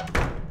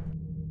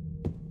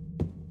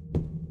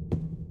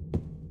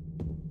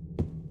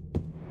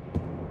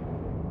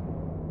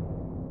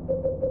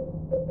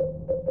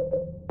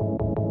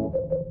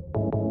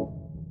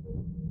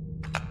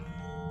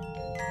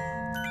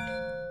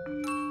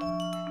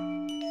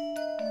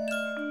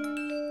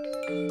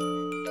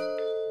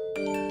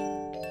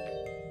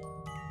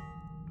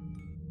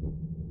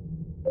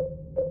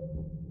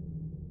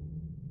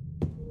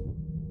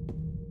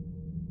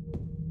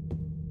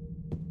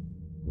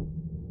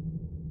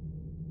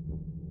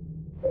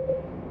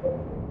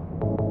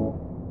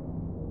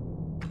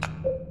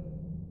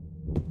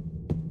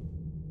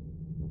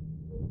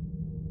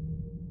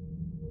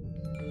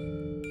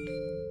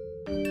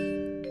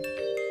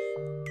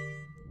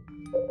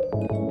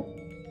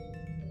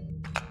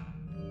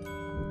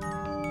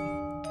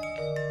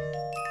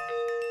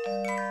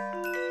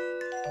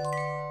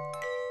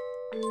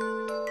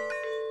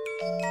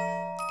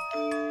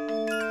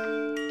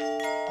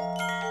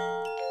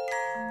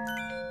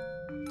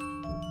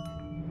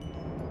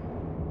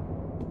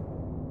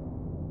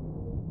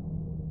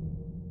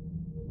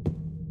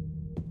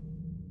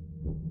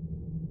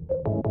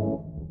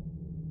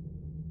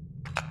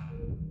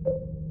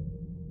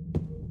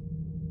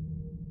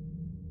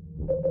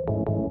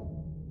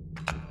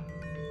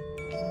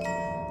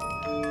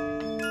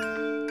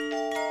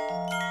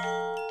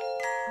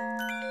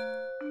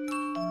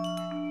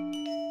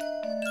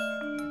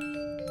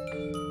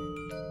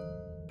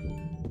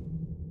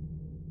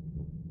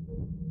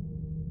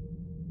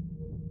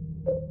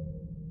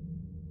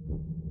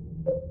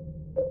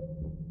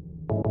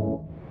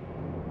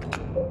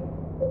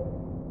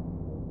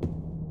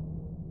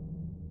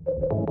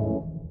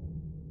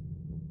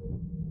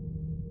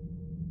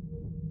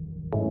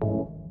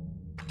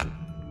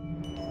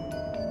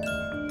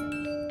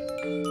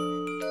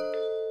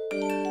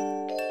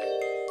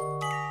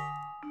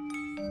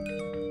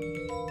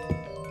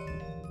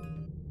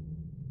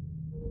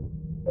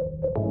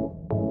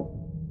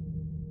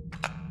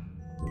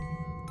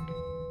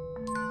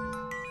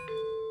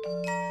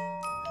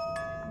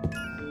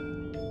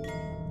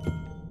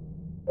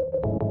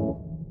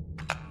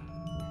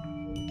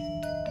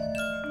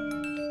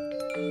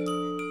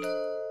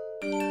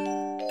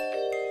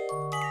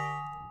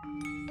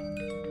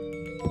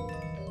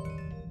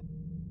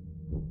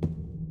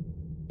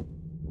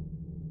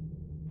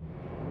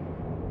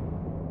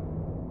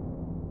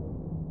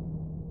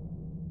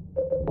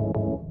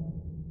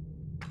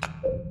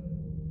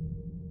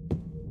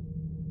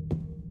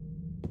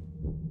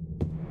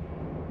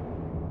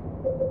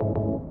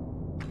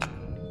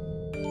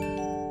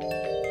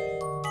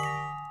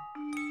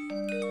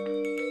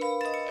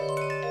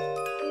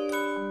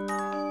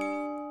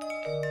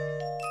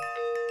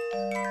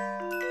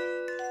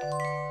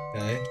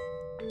 Okay.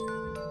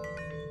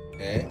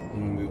 Okay, I'm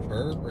gonna move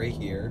her right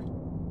here.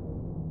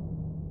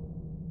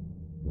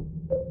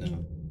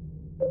 No.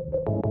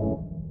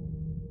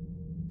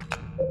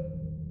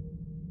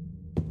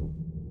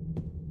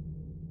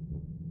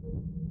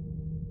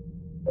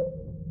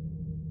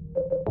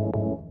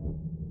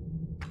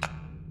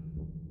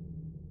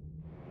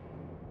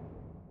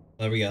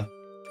 There we go.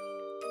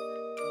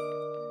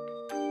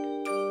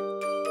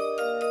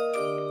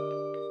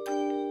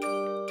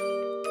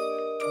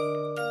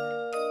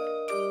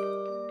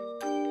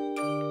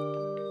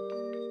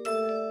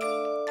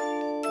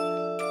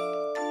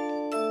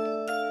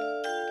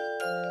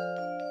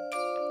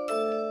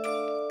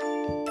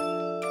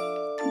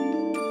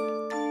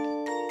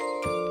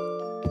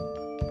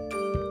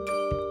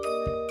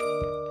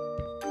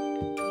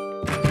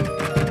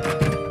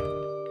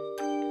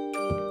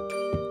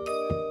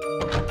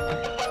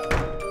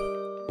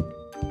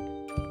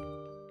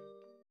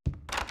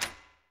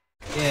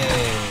 Yay.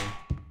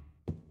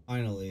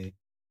 Finally.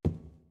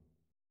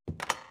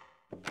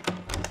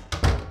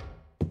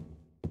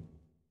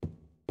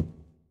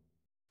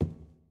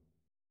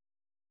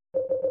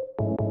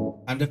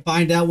 Time to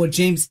find out what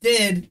James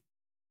did.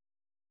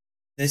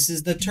 This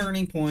is the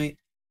turning point.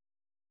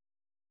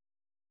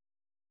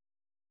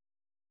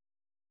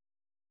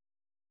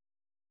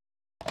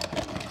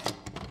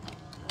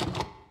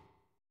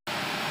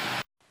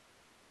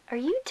 Are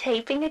you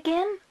taping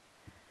again?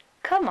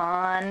 Come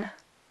on.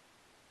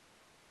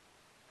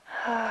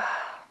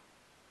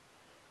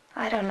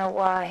 I don't know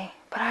why,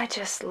 but I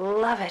just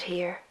love it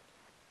here.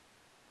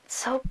 It's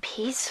so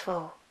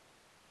peaceful.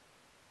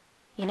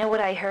 You know what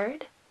I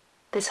heard?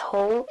 This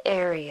whole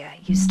area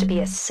used to be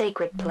a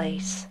sacred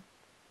place.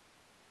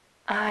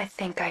 I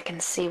think I can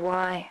see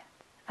why.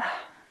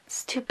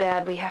 It's too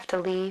bad we have to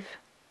leave.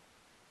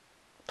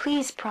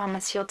 Please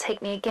promise you'll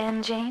take me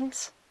again,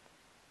 James.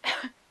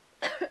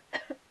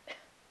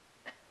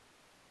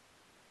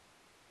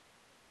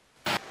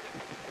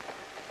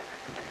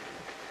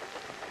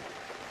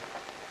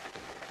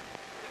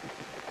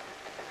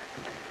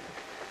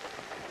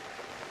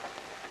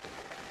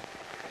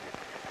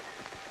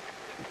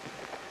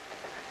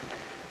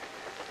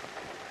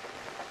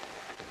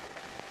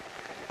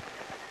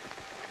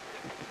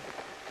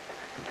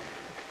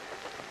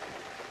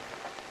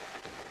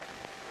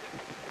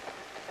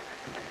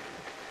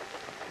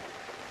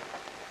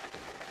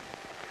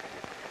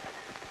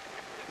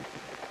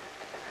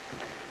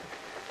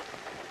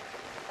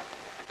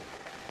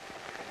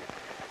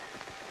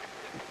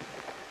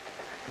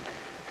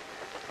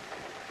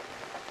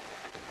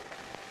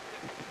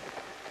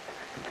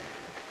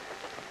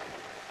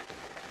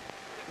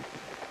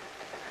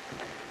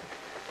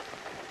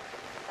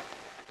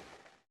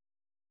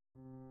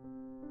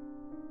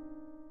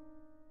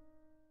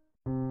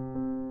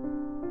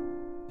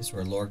 This is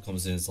where Laura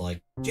comes in. It's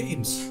like,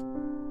 James,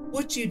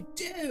 what'd you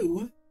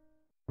do?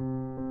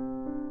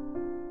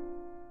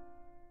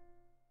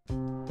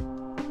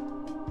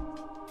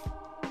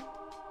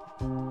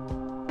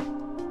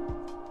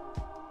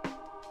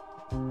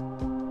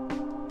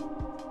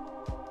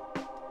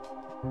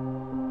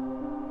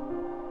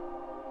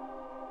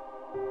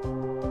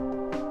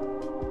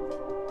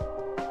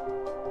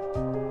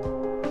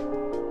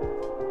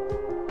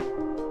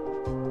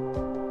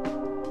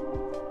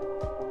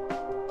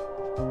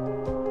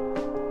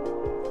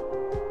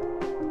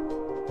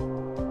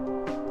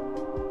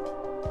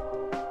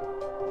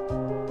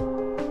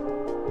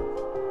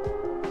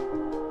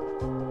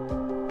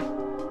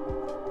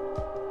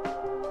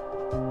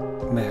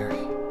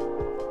 Mary.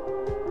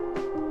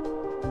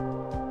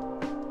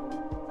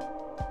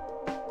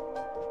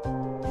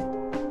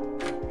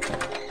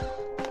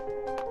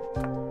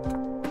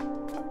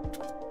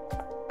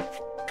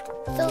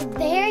 So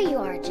there you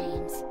are,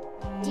 James.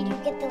 Did you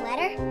get the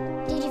letter?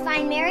 Did you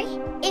find Mary?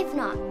 If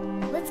not,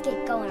 let's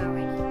get going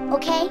already,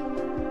 okay?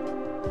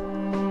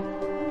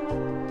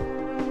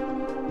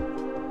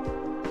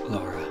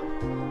 Laura.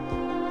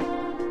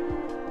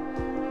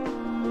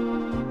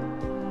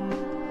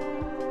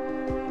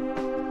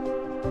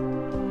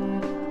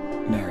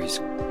 Mary's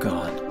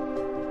gone.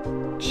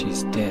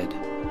 She's dead.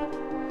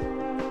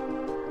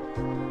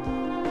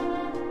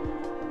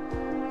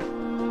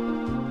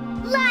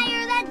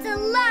 Liar, that's a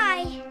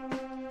lie!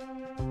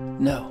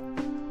 No,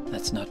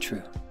 that's not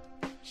true.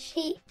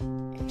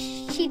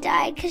 She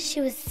died because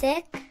she was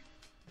sick?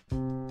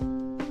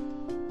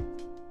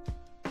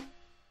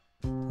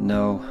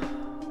 No,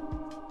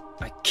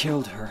 I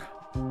killed her.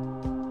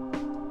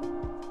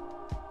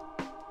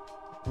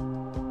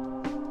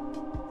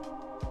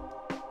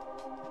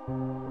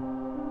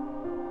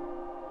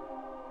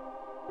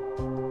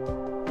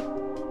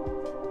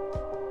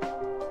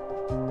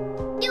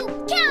 You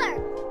killer!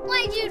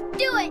 Why'd you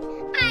do it?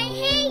 I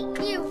hate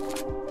you!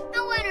 I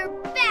want her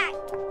back!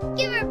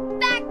 Give her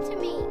back to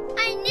me!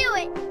 I knew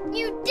it!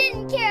 You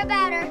didn't care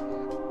about her!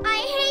 I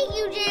hate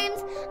you,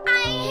 James!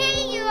 I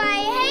hate you!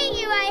 I hate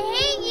you! I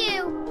hate you!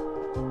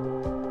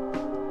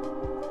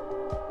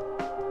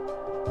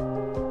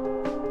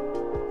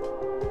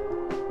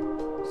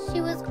 She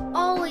was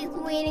always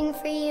waiting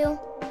for you.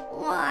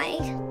 Why?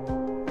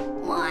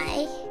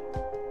 Why?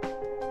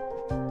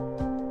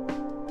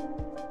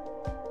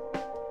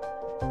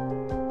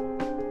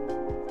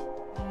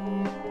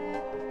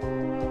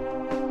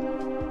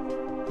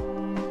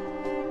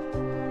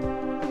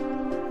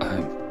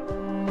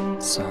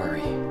 I'm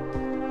sorry.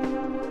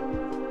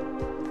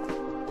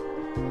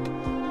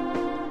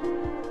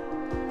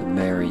 The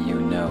Mary you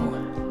know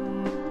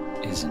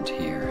isn't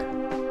here.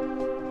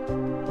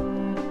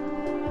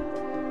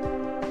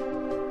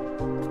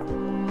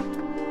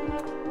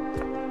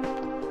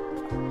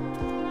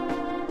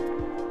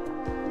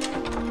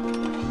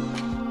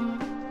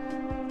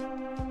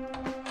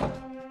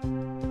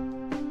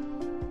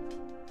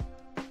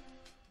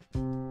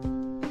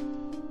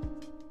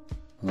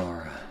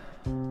 Laura,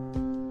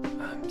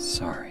 I'm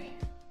sorry.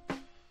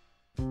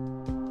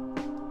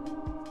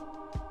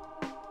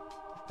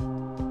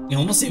 He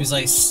almost seems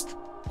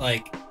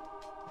like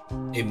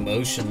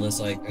emotionless.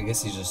 Like, I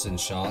guess he's just in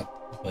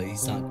shock, but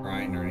he's not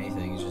crying or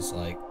anything. He's just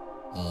like,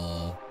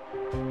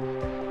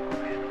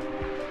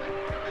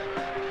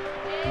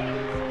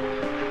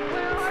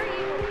 Where are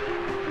you?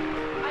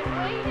 I'm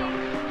waiting.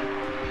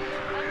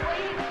 I'm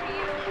waiting for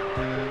you.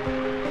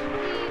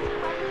 Please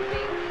come to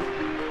me.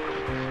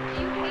 Do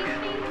you hate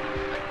me?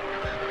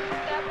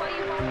 Is that why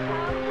you won't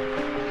come?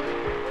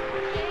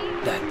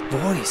 James? That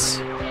voice!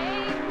 James?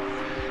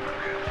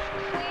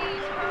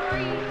 Please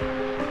hurry.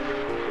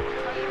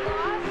 Are you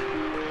lost?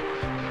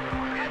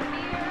 I'm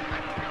here.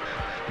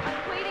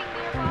 I'm waiting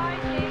nearby,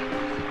 James.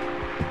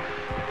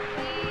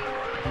 Please.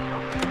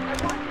 I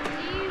want to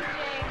see you,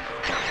 James.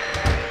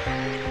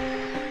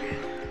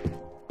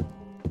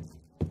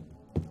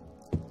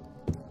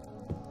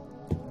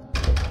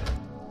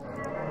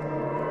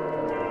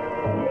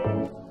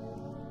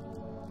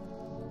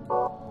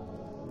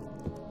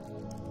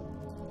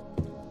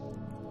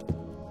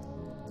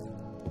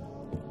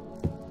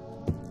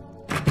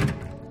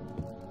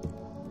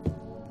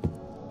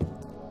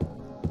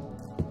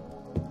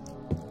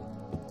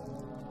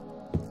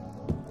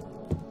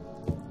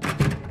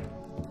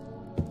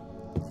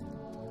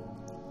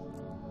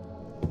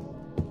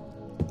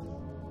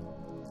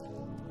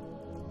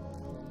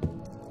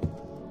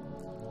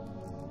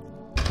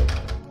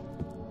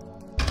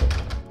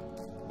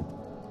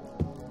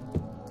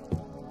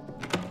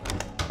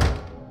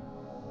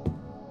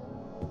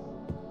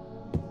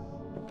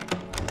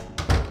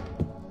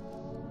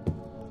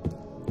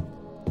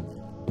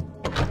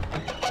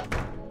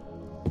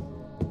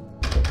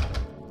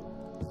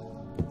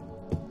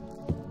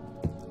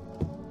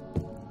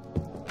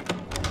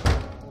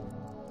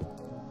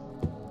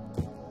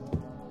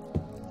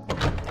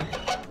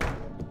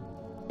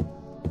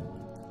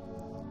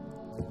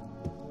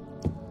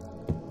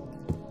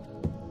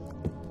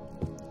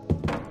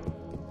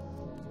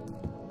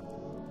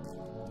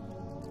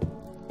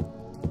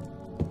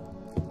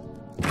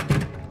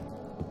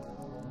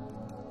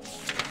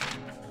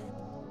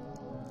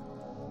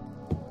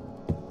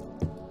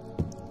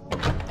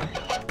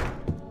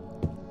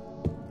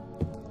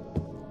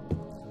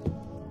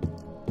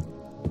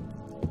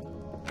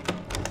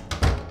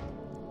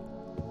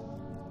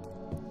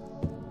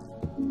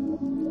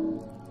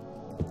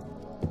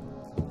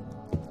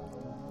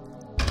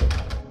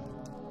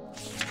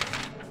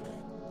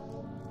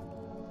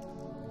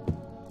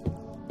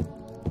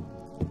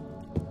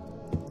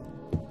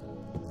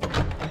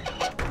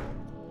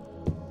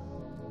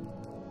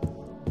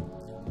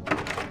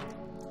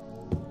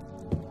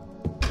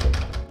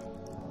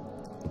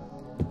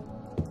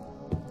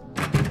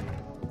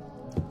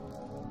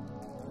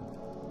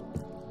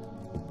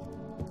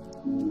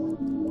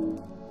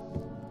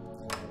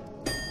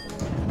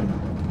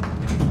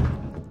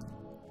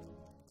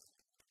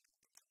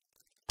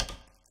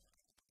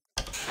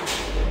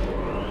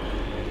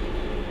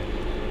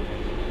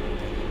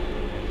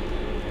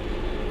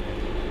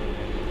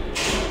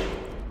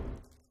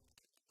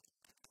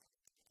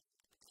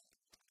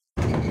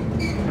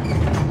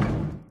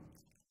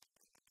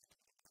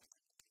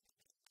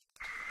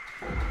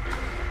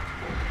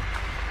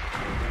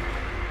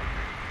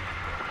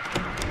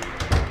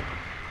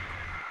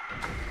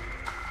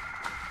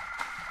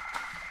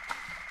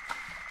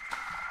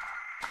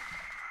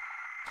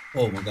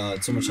 Oh my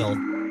god, so much health.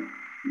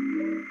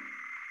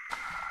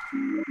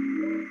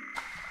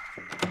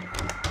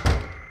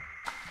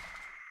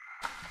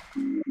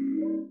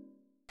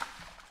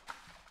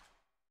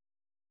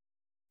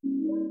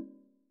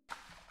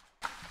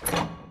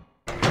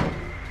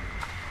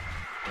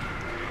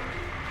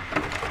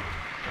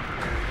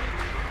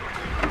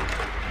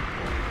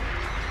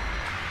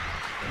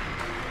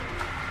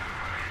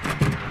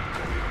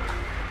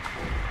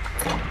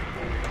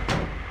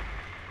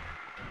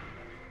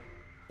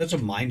 Such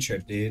a mind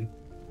trip, dude.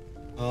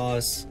 Oh,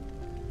 it's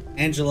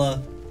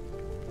Angela.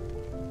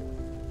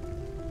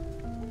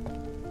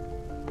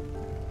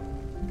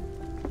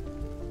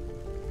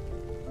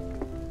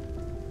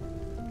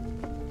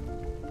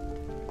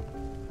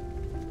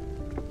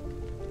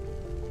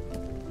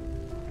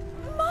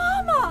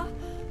 Mama!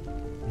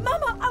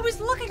 Mama, I was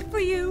looking for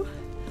you.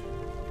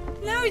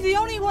 Now you're the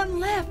only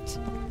one left.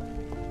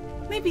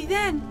 Maybe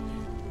then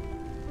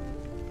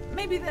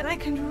I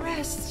can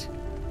rest.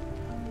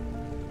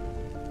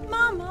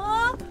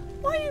 Mama,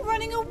 why are you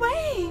running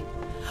away?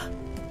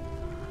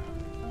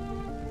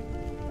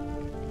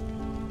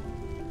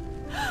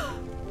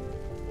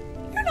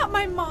 You're not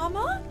my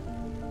mama.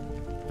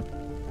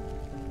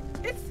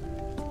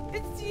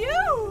 It's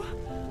you.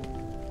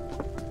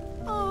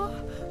 Oh,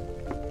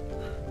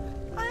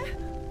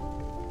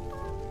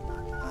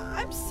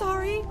 I'm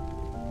sorry.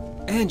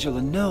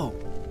 Angela, no.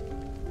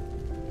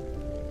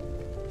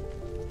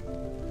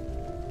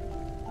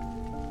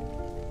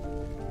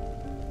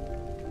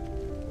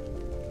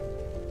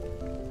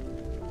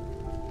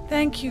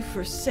 Thank you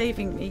for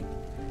saving me.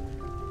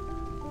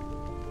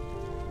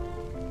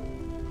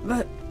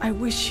 But I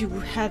wish you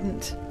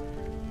hadn't.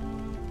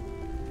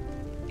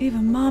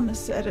 Even Mama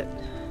said it.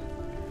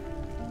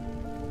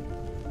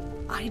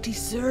 I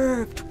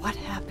deserved what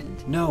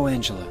happened. No,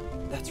 Angela,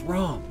 that's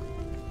wrong.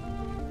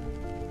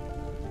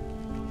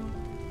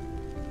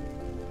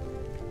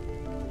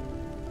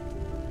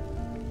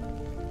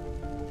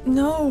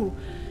 No,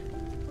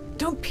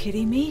 don't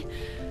pity me.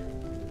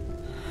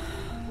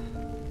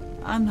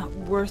 I'm not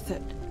worth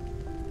it.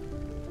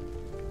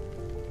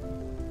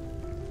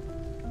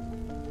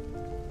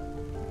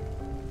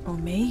 Or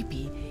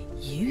maybe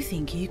you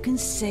think you can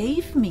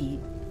save me.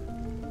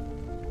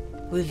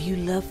 Will you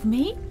love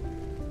me?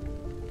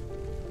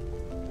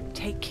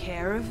 Take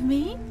care of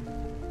me?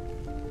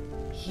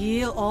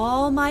 Heal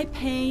all my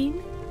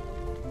pain?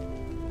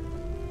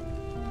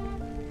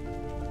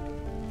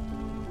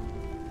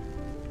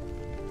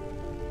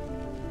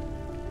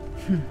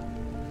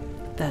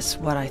 That's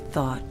what I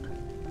thought.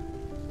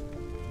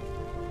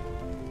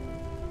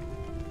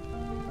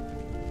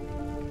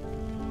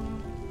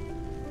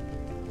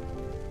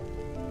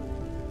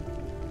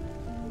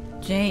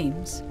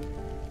 James,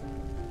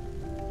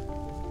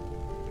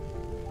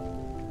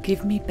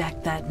 give me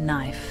back that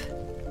knife.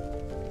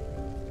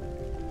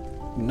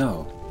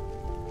 No,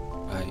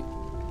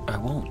 I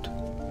won't.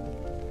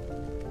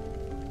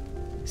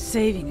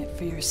 Saving it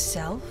for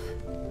yourself?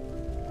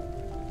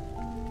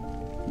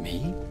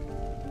 Me?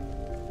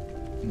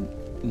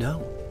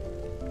 No,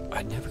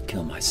 I'd never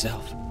kill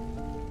myself.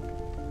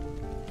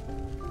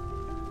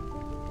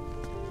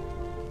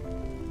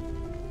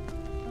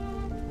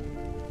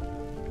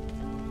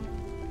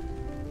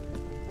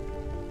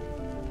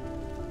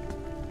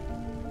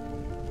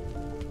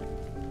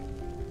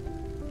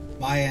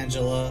 Bye,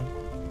 Angela.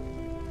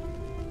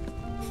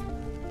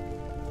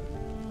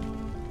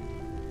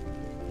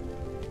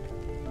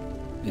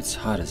 It's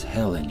hot as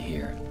hell in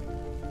here.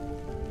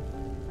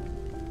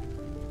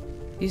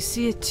 You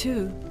see it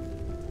too.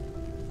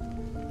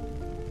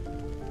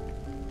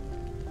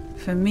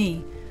 For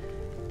me,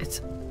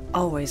 it's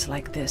always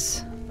like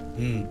this.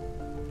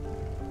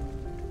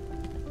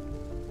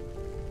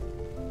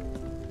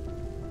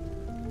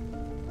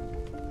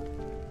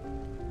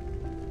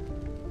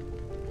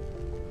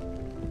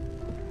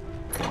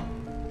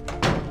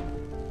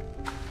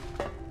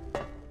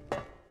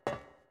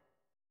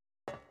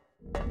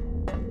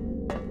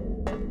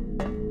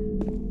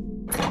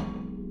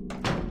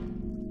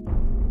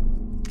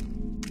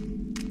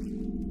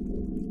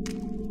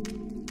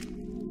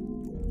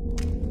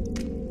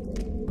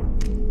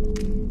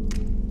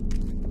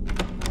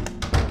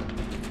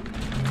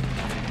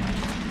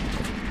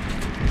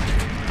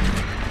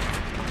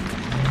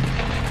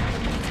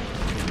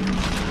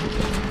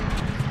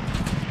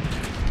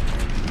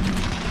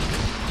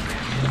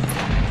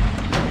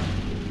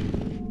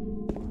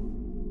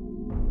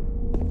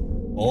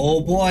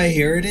 Oh boy,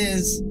 here it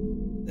is.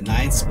 The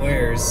 9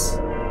 squares.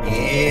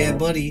 Yeah,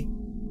 buddy.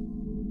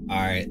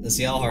 Alright, let's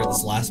see how hard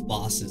this last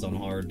boss is on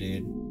hard,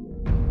 dude.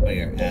 But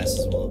your ass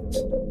is whooped.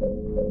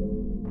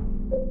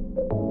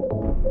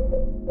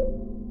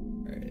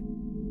 Alright.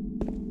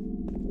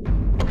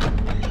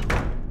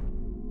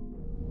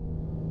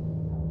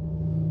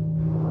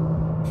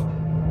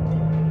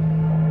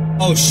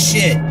 Oh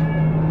shit!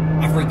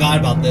 I forgot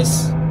about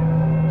this.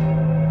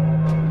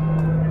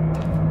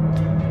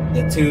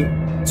 The two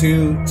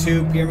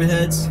pyramid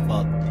heads?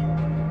 Fuck.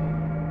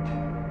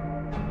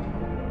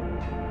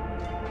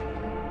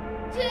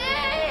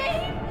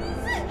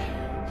 James!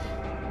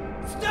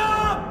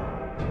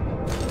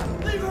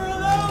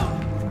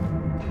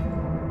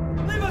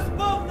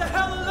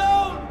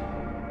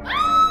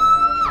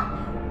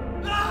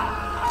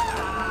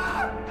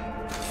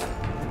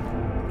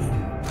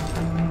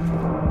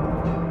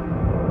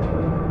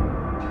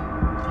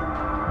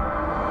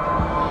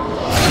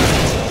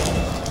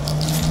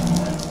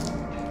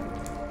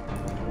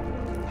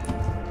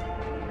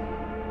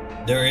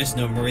 There is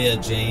no Maria,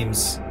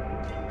 James.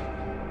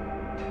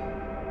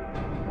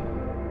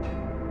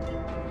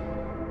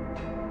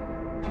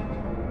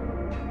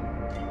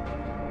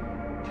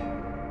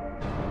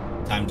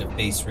 Time to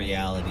face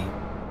reality.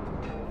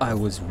 I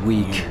was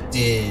weak. You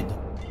did.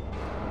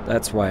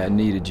 That's why I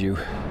needed you.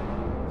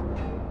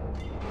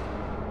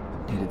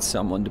 Needed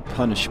someone to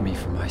punish me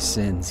for my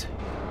sins.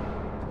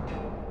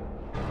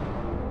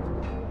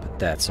 But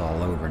that's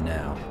all over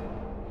now.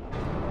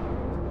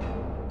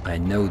 I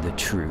know the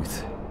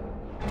truth.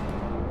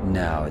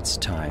 Now it's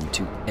time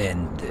to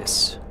end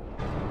this.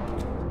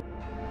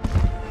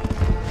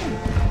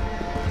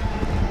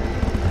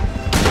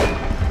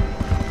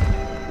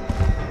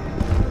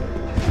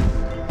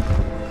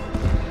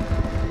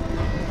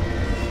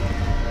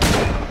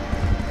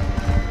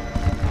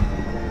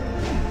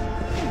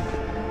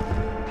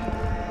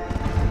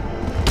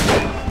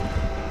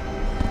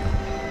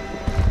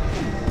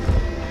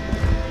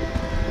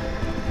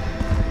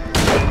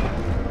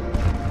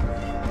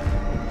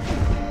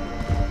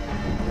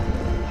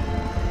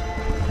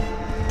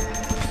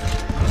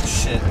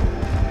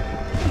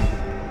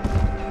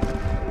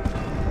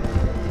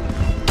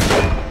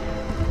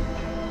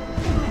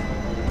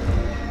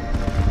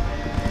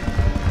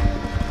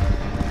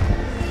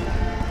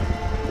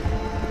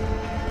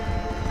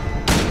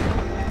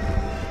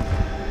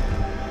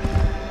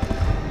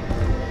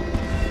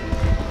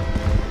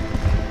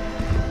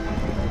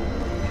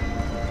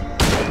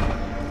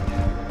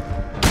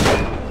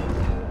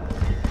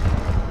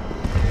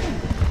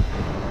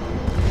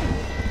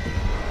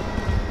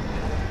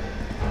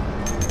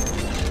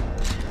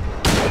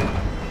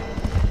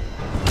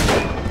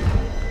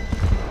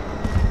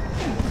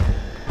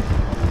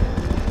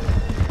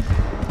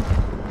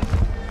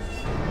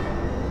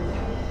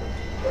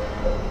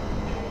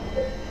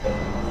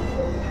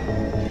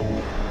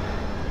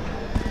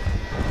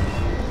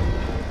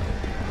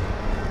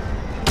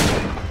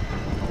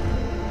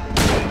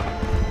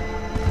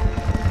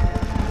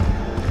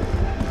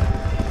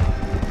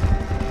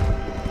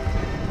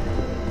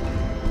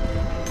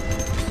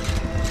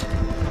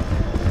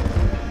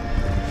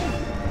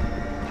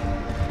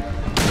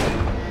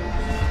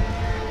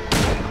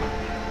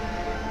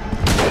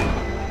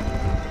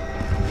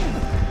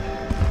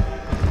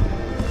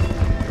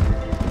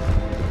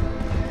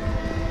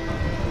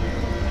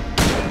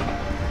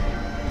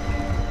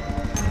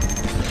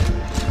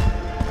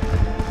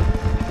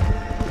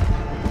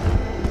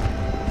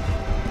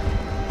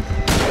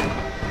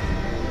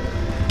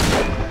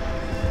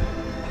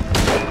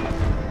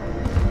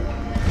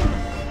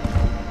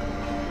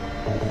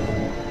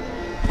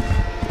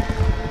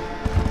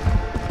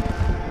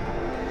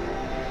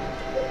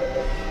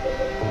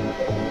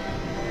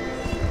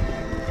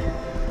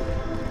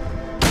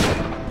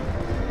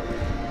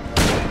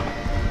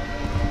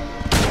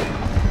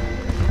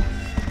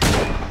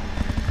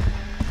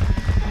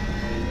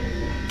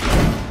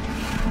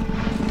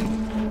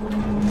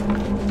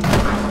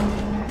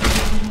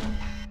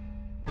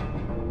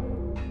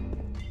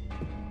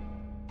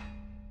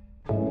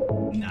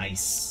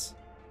 Nice.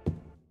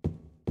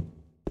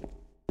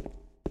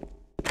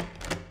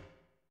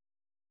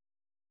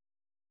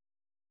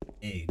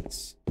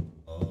 Eggs.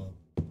 Oh.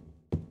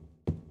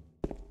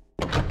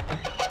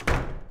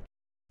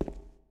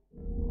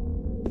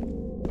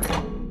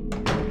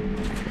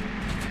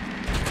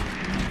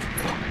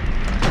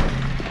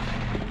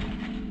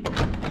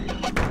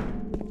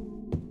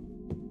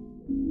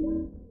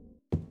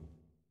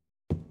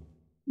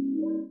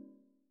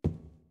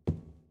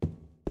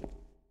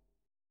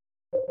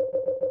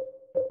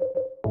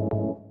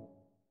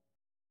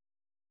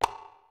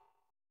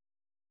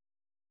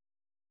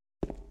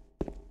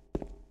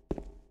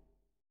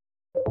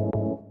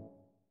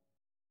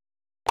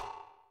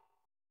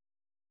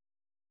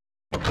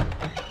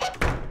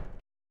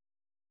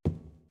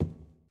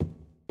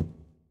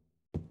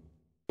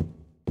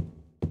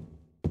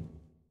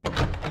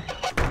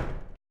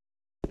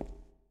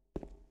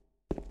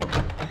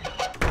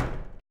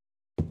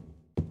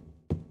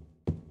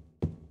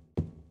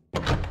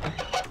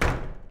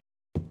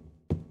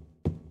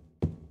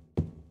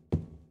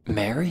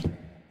 Mary?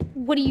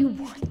 What do you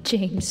want,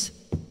 James?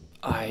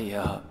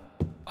 I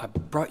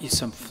brought you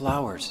some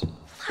flowers.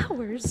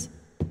 Flowers?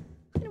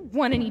 I don't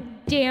want any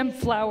damn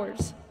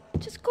flowers.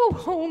 Just go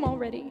home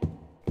already.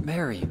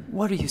 Mary,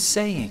 what are you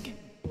saying?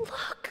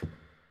 Look,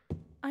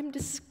 I'm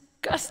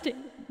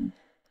disgusting.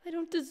 I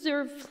don't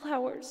deserve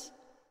flowers.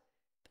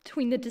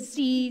 Between the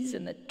disease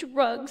and the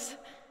drugs,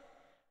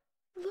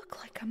 I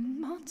look like a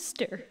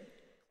monster.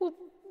 Well,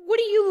 what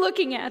are you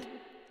looking at?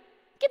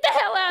 Get the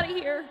hell out of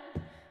here!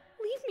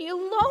 Leave me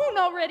alone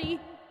already!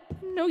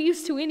 I'm no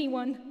use to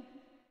anyone.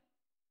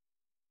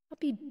 I'll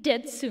be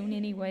dead soon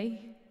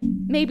anyway.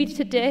 Maybe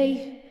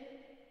today,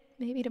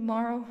 maybe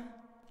tomorrow.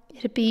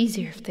 It'd be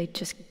easier if they'd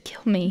just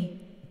kill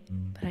me.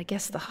 But I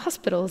guess the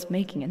hospital is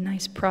making a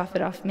nice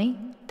profit off me.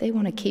 They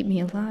want to keep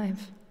me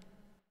alive.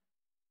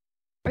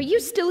 Are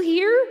you still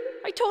here?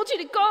 I told you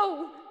to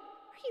go!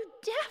 Are you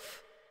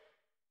deaf?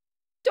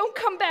 Don't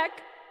come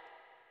back!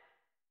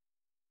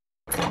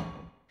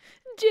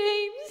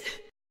 James!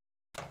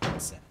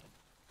 Sad.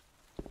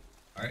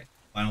 Alright,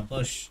 final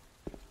push.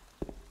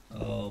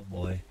 Oh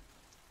boy.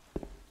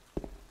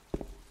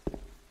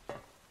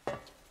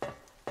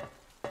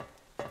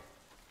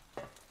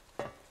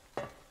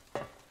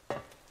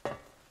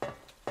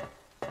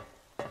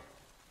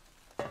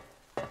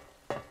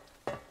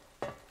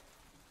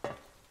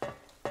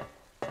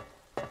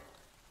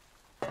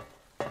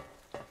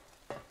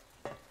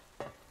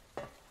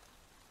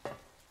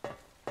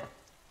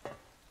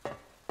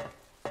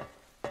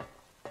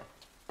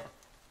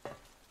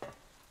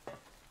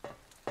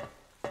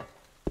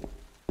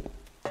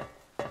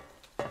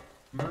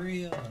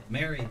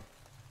 Mary.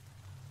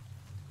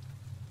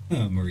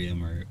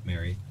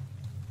 Mary.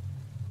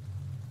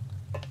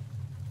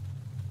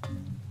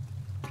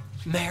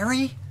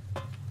 Mary?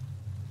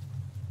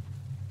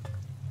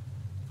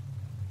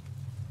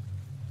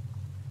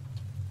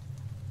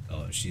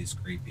 Oh, she's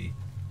creepy.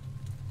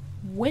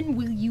 When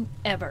will you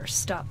ever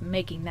stop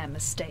making that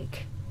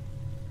mistake?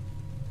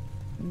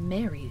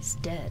 Mary's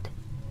dead.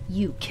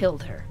 You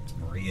killed her. It's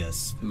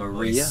Maria's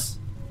Maria? voice.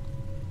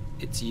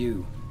 It's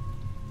you.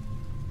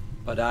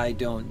 But I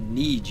don't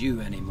need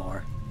you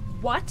anymore.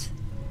 What?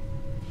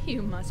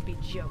 You must be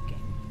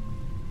joking.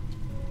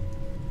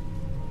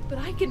 But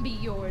I can be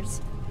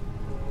yours.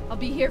 I'll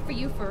be here for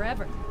you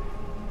forever.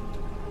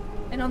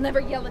 And I'll never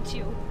yell at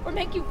you or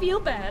make you feel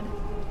bad.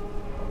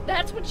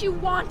 That's what you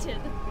wanted.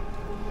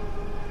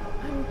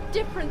 I'm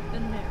different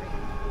than Mary.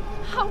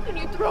 How can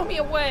you throw me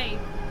away?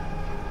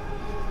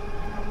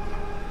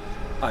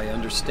 I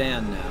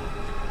understand now.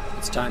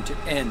 It's time to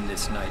end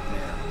this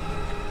nightmare.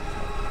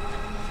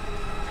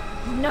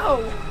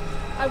 No,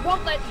 I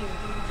won't let you.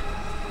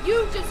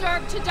 You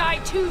deserve to die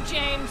too,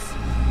 James.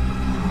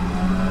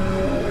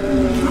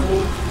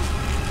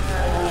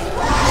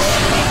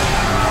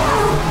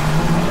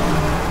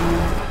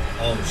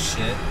 Oh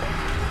shit.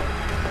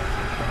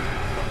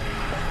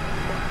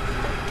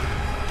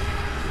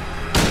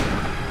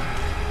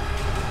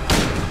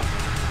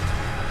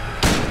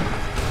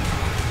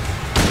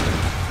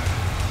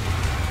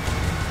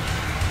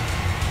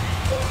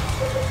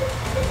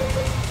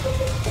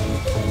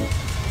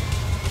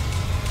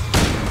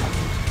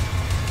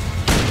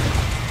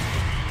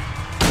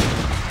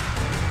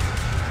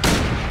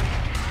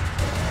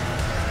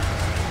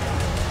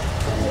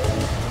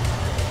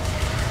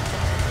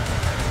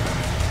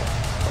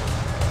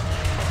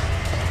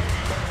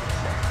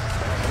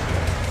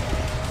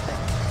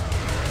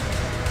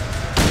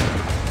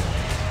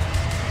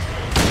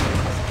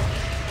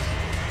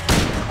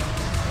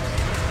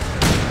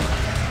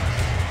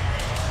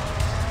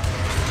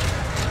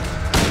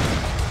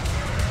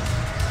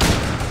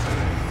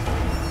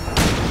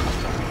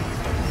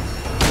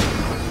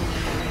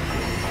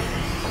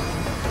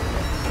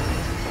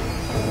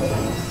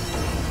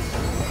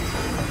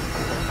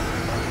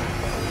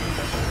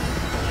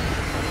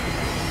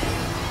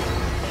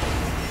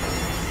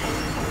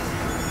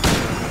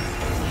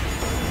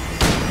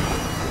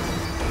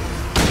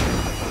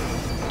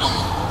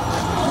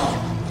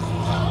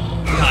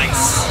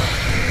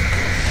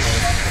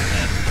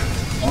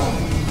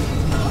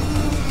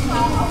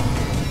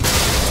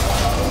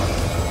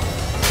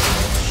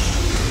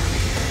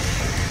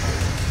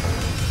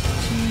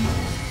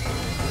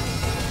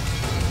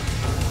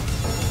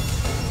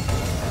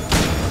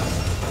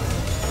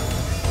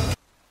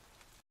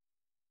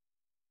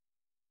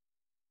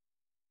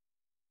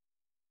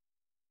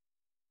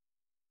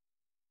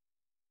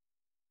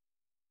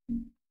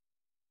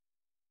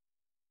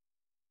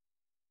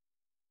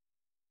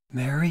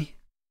 Mary?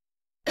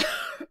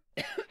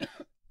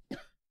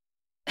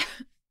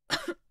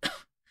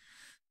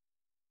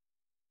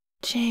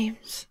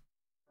 James.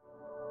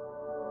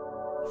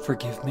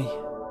 Forgive me.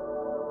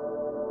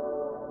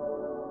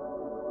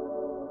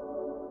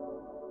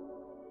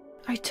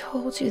 I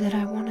told you that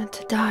I wanted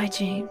to die,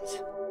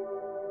 James.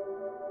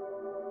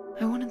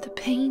 I wanted the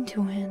pain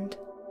to end.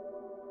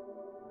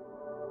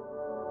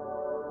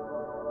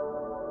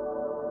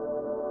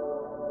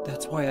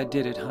 That's why I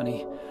did it,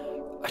 honey.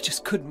 I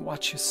just couldn't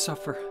watch you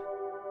suffer.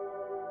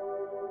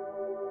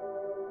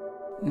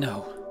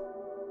 No.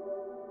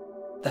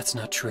 That's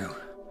not true.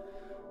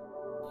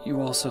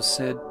 You also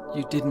said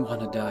you didn't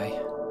want to die.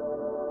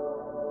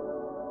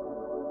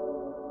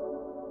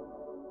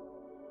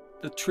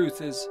 The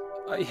truth is,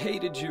 I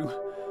hated you.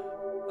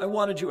 I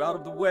wanted you out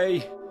of the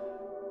way.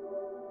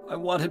 I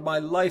wanted my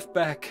life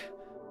back.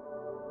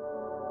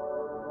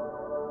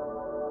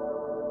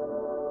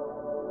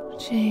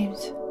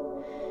 James,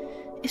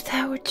 if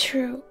that were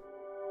true,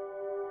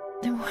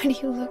 then why do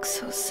you look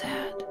so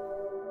sad?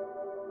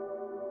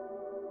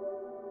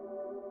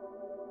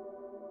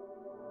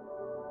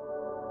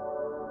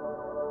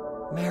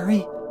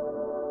 Mary?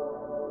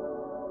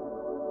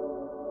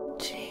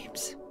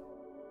 James,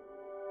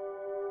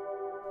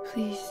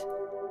 please.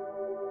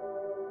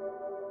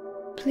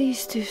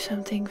 Please do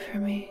something for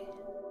me.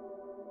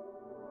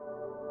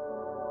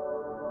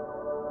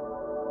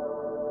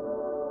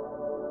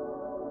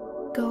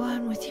 Go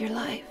on with your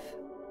life.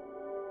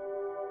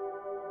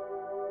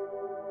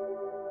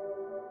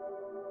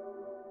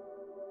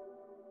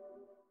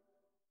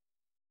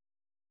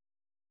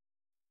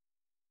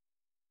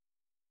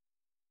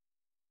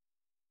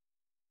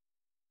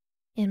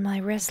 In my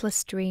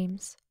restless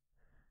dreams,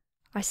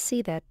 I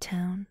see that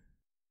town,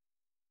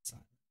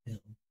 Silent Hill.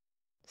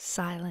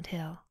 Silent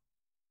Hill.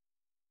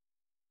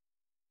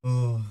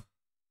 Oh,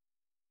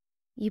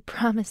 You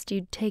promised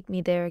you'd take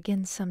me there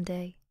again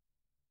someday,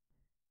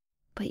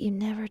 but you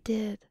never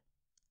did.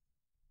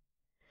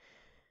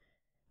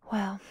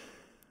 Well,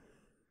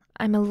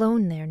 I'm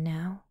alone there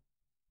now,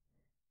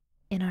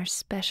 in our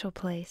special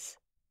place,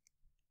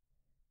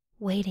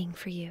 waiting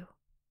for you.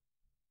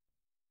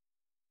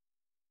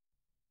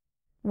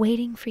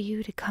 Waiting for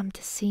you to come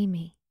to see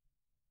me.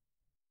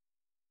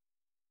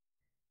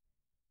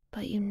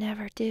 But you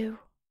never do.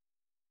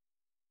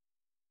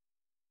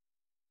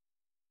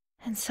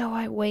 And so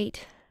I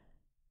wait,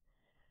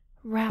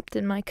 wrapped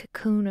in my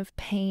cocoon of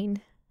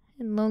pain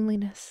and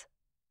loneliness.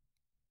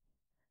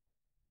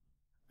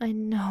 I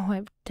know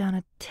I've done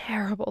a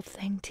terrible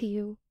thing to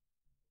you.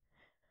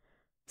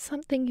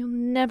 Something you'll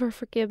never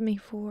forgive me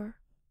for.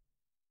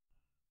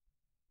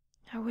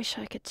 I wish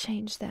I could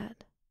change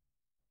that.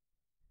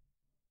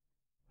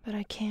 But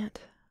I can't.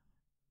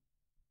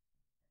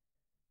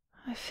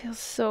 I feel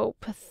so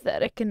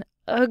pathetic and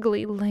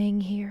ugly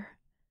laying here,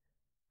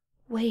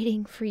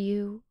 waiting for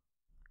you.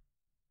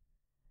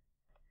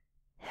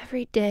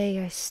 Every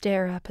day I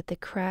stare up at the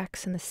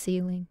cracks in the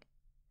ceiling,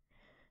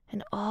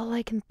 and all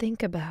I can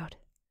think about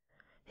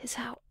is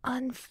how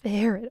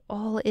unfair it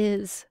all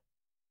is.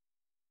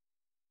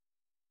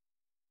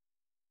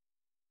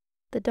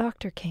 The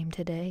doctor came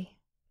today.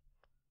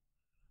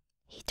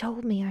 He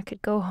told me I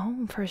could go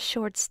home for a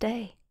short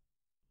stay.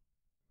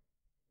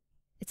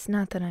 It's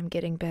not that I'm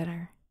getting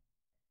better.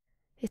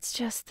 It's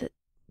just that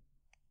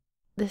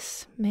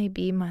this may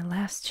be my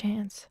last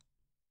chance.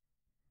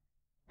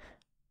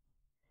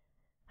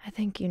 I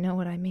think you know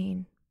what I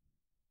mean.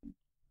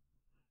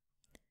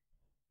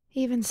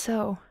 Even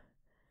so,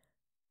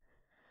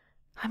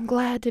 I'm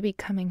glad to be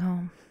coming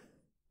home.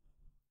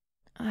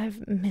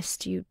 I've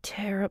missed you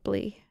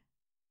terribly.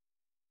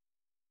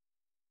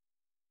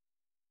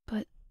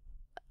 But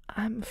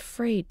I'm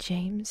afraid,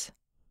 James.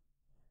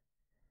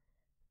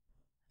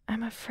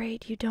 I'm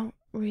afraid you don't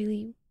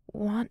really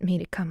want me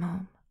to come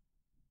home.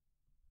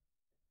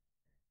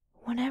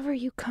 Whenever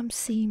you come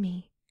see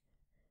me,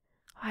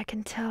 I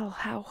can tell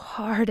how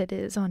hard it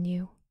is on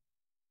you.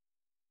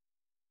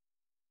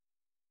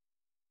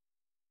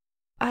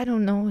 I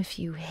don't know if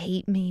you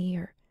hate me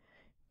or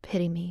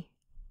pity me,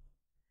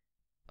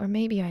 or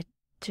maybe I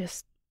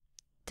just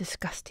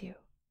disgust you.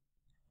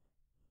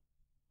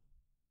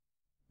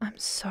 I'm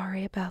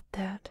sorry about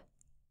that.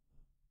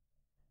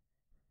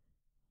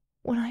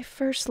 When I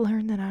first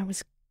learned that I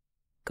was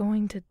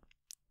going to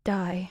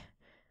die,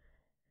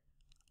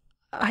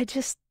 I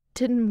just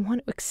didn't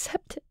want to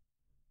accept it.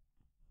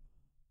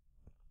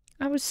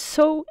 I was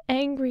so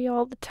angry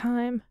all the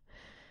time,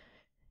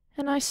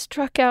 and I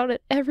struck out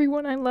at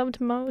everyone I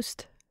loved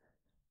most.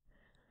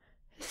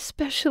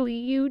 Especially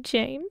you,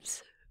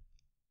 James.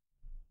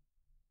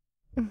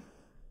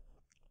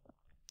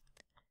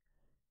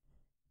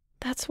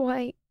 That's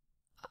why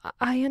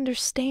I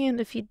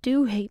understand if you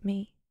do hate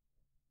me.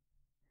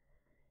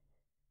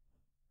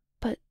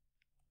 But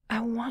I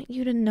want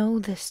you to know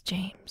this,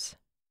 James.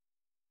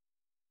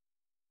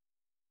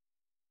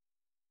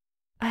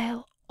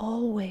 I'll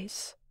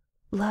always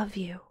love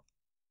you.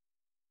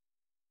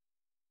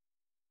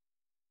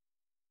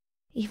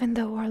 Even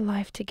though our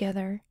life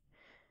together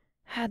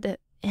had to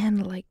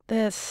end like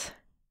this,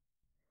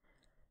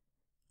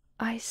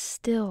 I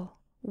still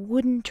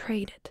wouldn't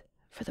trade it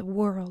for the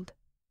world.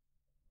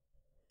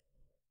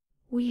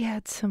 We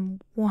had some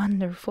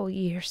wonderful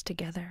years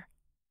together.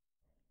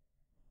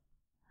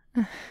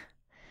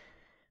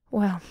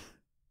 Well,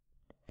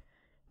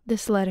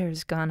 this letter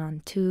has gone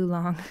on too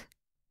long,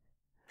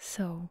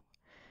 so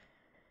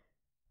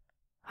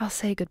I'll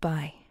say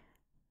goodbye.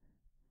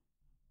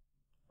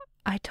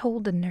 I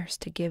told the nurse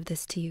to give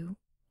this to you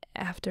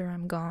after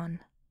I'm gone.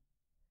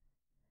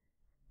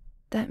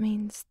 That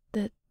means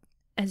that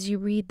as you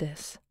read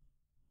this,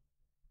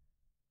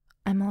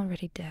 I'm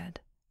already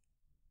dead.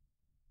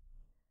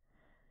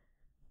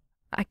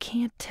 I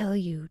can't tell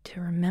you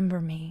to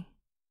remember me,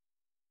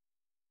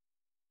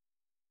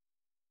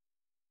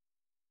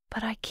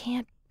 but I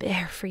can't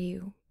bear for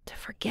you to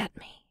forget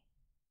me.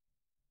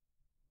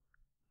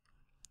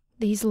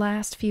 These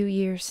last few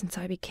years since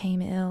I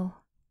became ill,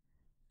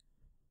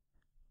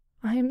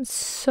 I am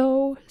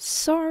so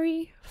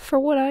sorry for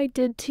what I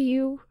did to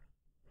you,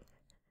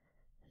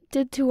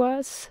 did to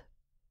us.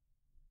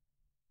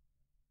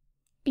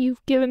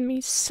 You've given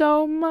me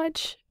so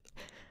much,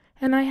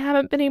 and I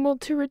haven't been able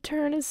to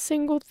return a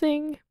single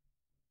thing.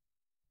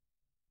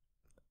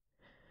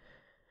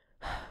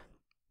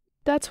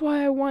 That's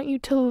why I want you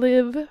to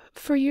live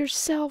for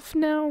yourself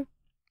now.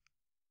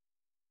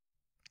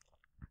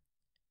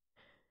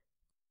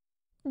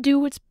 Do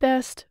what's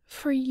best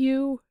for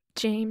you,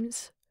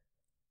 James.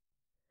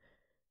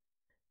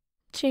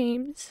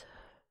 James,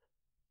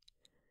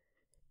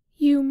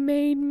 you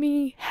made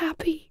me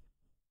happy.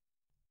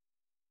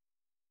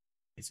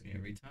 it's me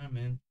every time,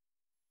 man.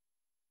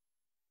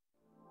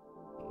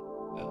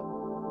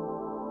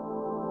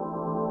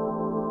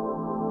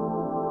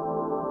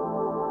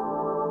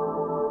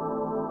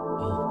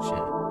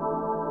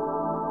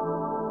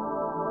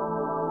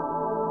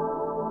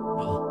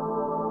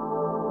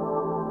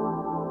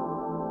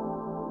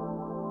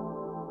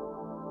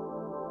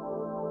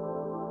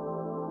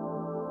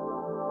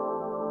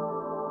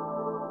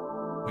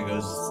 Here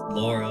goes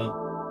Laura.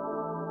 Oh.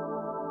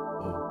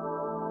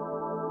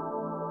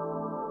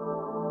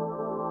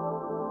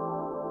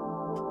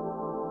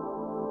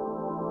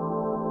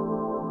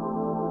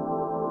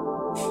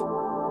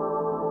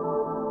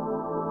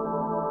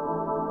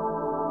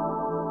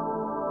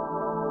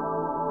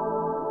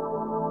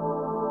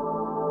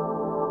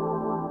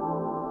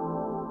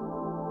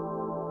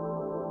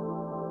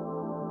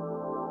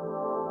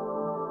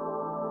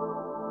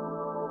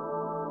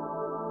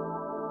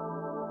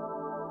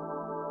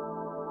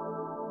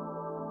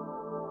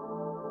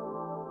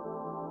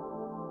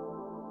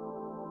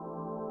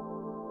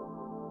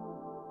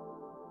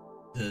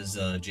 Does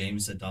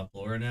James adopt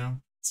Laura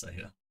now? So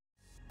yeah.